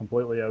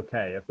completely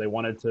okay. If they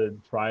wanted to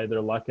try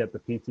their luck at the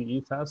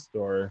PTE test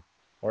or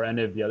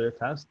any of the other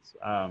tests,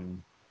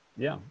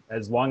 yeah,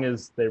 as long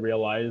as they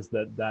realize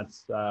that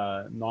that's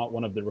not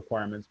one of the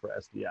requirements for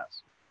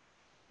SDS.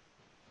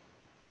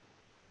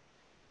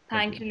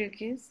 Thank you,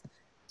 Lucas.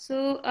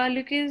 So,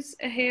 Lucas,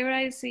 here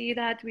I see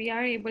that we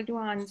are able to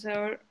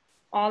answer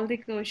all the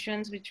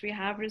questions which we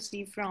have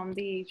received from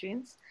the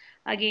agents.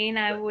 Again,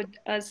 I would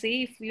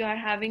say if you are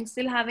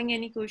still having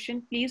any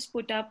question, please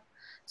put up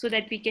so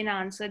that we can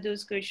answer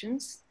those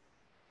questions.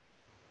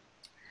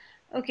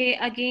 Okay,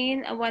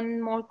 again,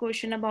 one more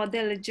question about the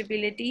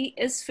eligibility.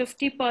 Is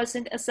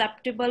 50%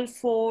 acceptable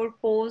for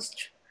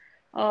post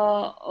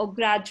or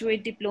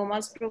graduate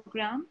diplomas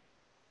program?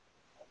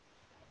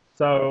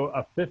 So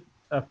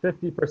a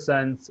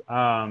 50%,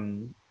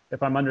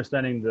 if I'm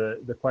understanding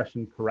the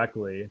question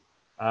correctly,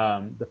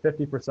 the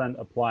 50%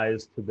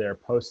 applies to their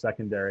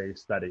post-secondary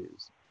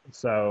studies.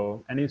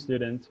 So any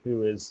student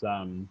who is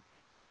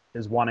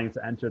wanting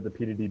to enter the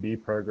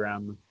PDDB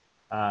program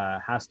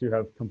has to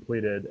have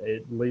completed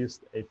at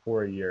least a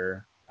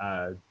 4-year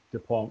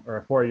diploma or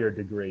a 4-year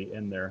degree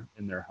in their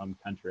home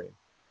country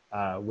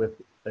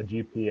with a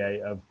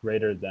GPA of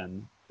greater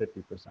than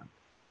 50%.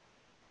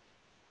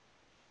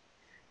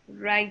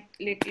 Right,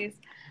 Lucas.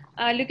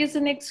 Lucas, the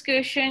next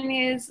question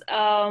is,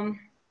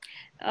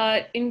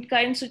 in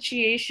current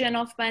situation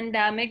of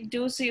pandemic,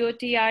 do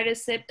COTR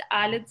accept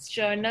IELTS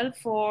journal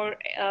for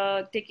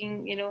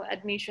taking,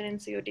 admission in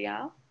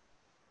COTR?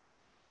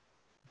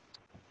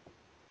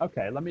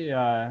 Okay, let me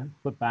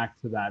flip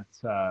back to that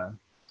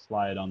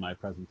slide on my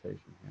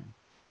presentation here.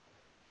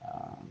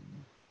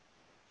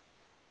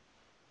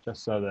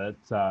 Just so that,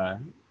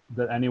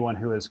 that anyone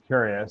who is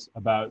curious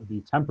about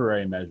the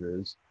temporary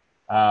measures,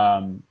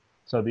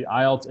 so the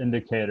IELTS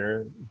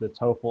indicator, the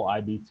TOEFL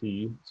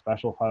IBT,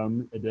 Special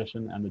Home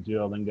Edition, and the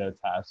Duolingo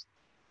test,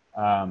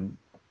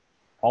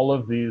 all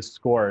of these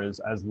scores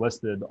as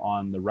listed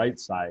on the right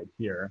side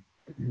here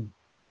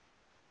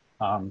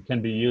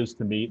can be used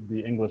to meet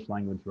the English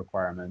language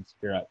requirements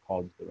here at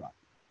College of the Rockies.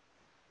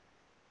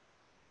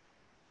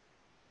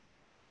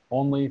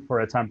 Only for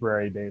a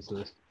temporary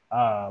basis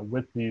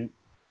with the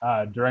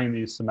during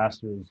these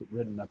semesters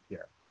written up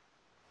here.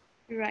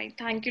 Right,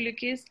 thank you,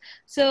 Lucas.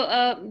 So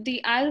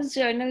the IELTS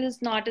journal is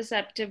not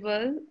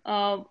acceptable.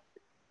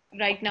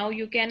 Right now,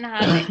 you can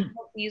have any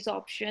of these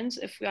options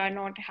if you are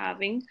not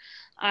having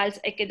IELTS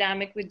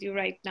academic with you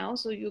right now.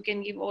 So you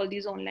can give all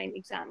these online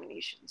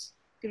examinations.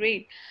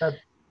 Great.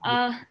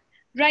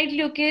 Right,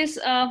 Lucas,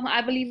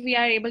 I believe we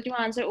are able to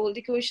answer all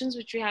the questions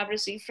which we have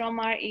received from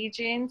our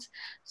agents.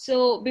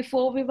 So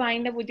before we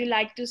wind up, would you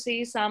like to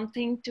say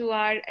something to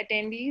our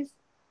attendees?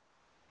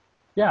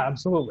 Yeah,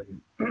 absolutely.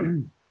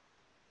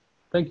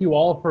 Thank you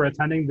all for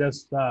attending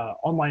this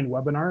online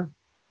webinar.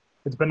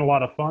 It's been a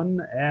lot of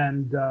fun,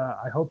 and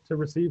I hope to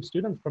receive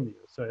students from you.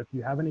 So if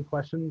you have any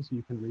questions,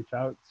 you can reach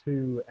out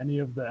to any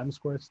of the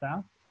M-Square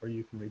staff, or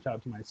you can reach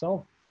out to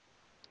myself.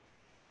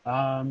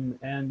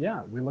 And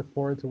yeah, we look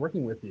forward to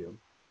working with you.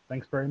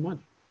 Thanks very much.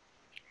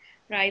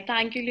 Right,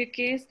 thank you,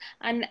 Lucas.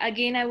 And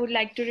again, I would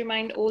like to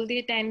remind all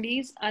the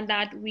attendees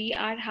that we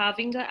are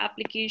having an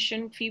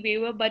application fee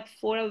waiver, but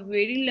for a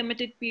very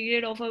limited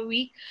period of a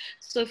week.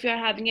 So if you are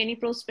having any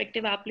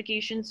prospective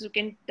applications, you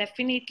can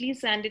definitely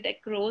send it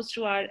across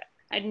to our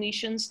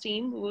admissions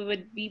team. We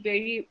would be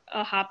very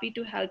happy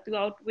to help you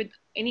out with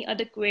any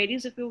other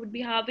queries if you would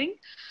be having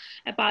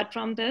apart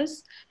from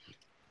this.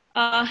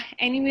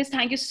 Anyways,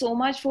 thank you so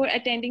much for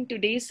attending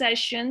today's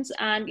sessions.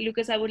 And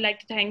Lucas, I would like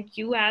to thank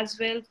you as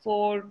well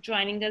for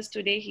joining us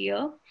today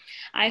here.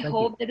 I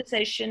hope that the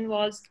session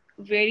was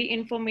very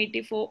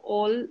informative for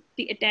all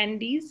the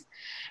attendees.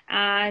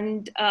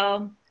 And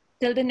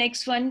till the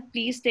next one,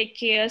 please take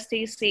care,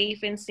 stay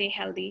safe, and stay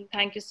healthy.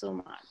 Thank you so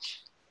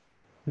much.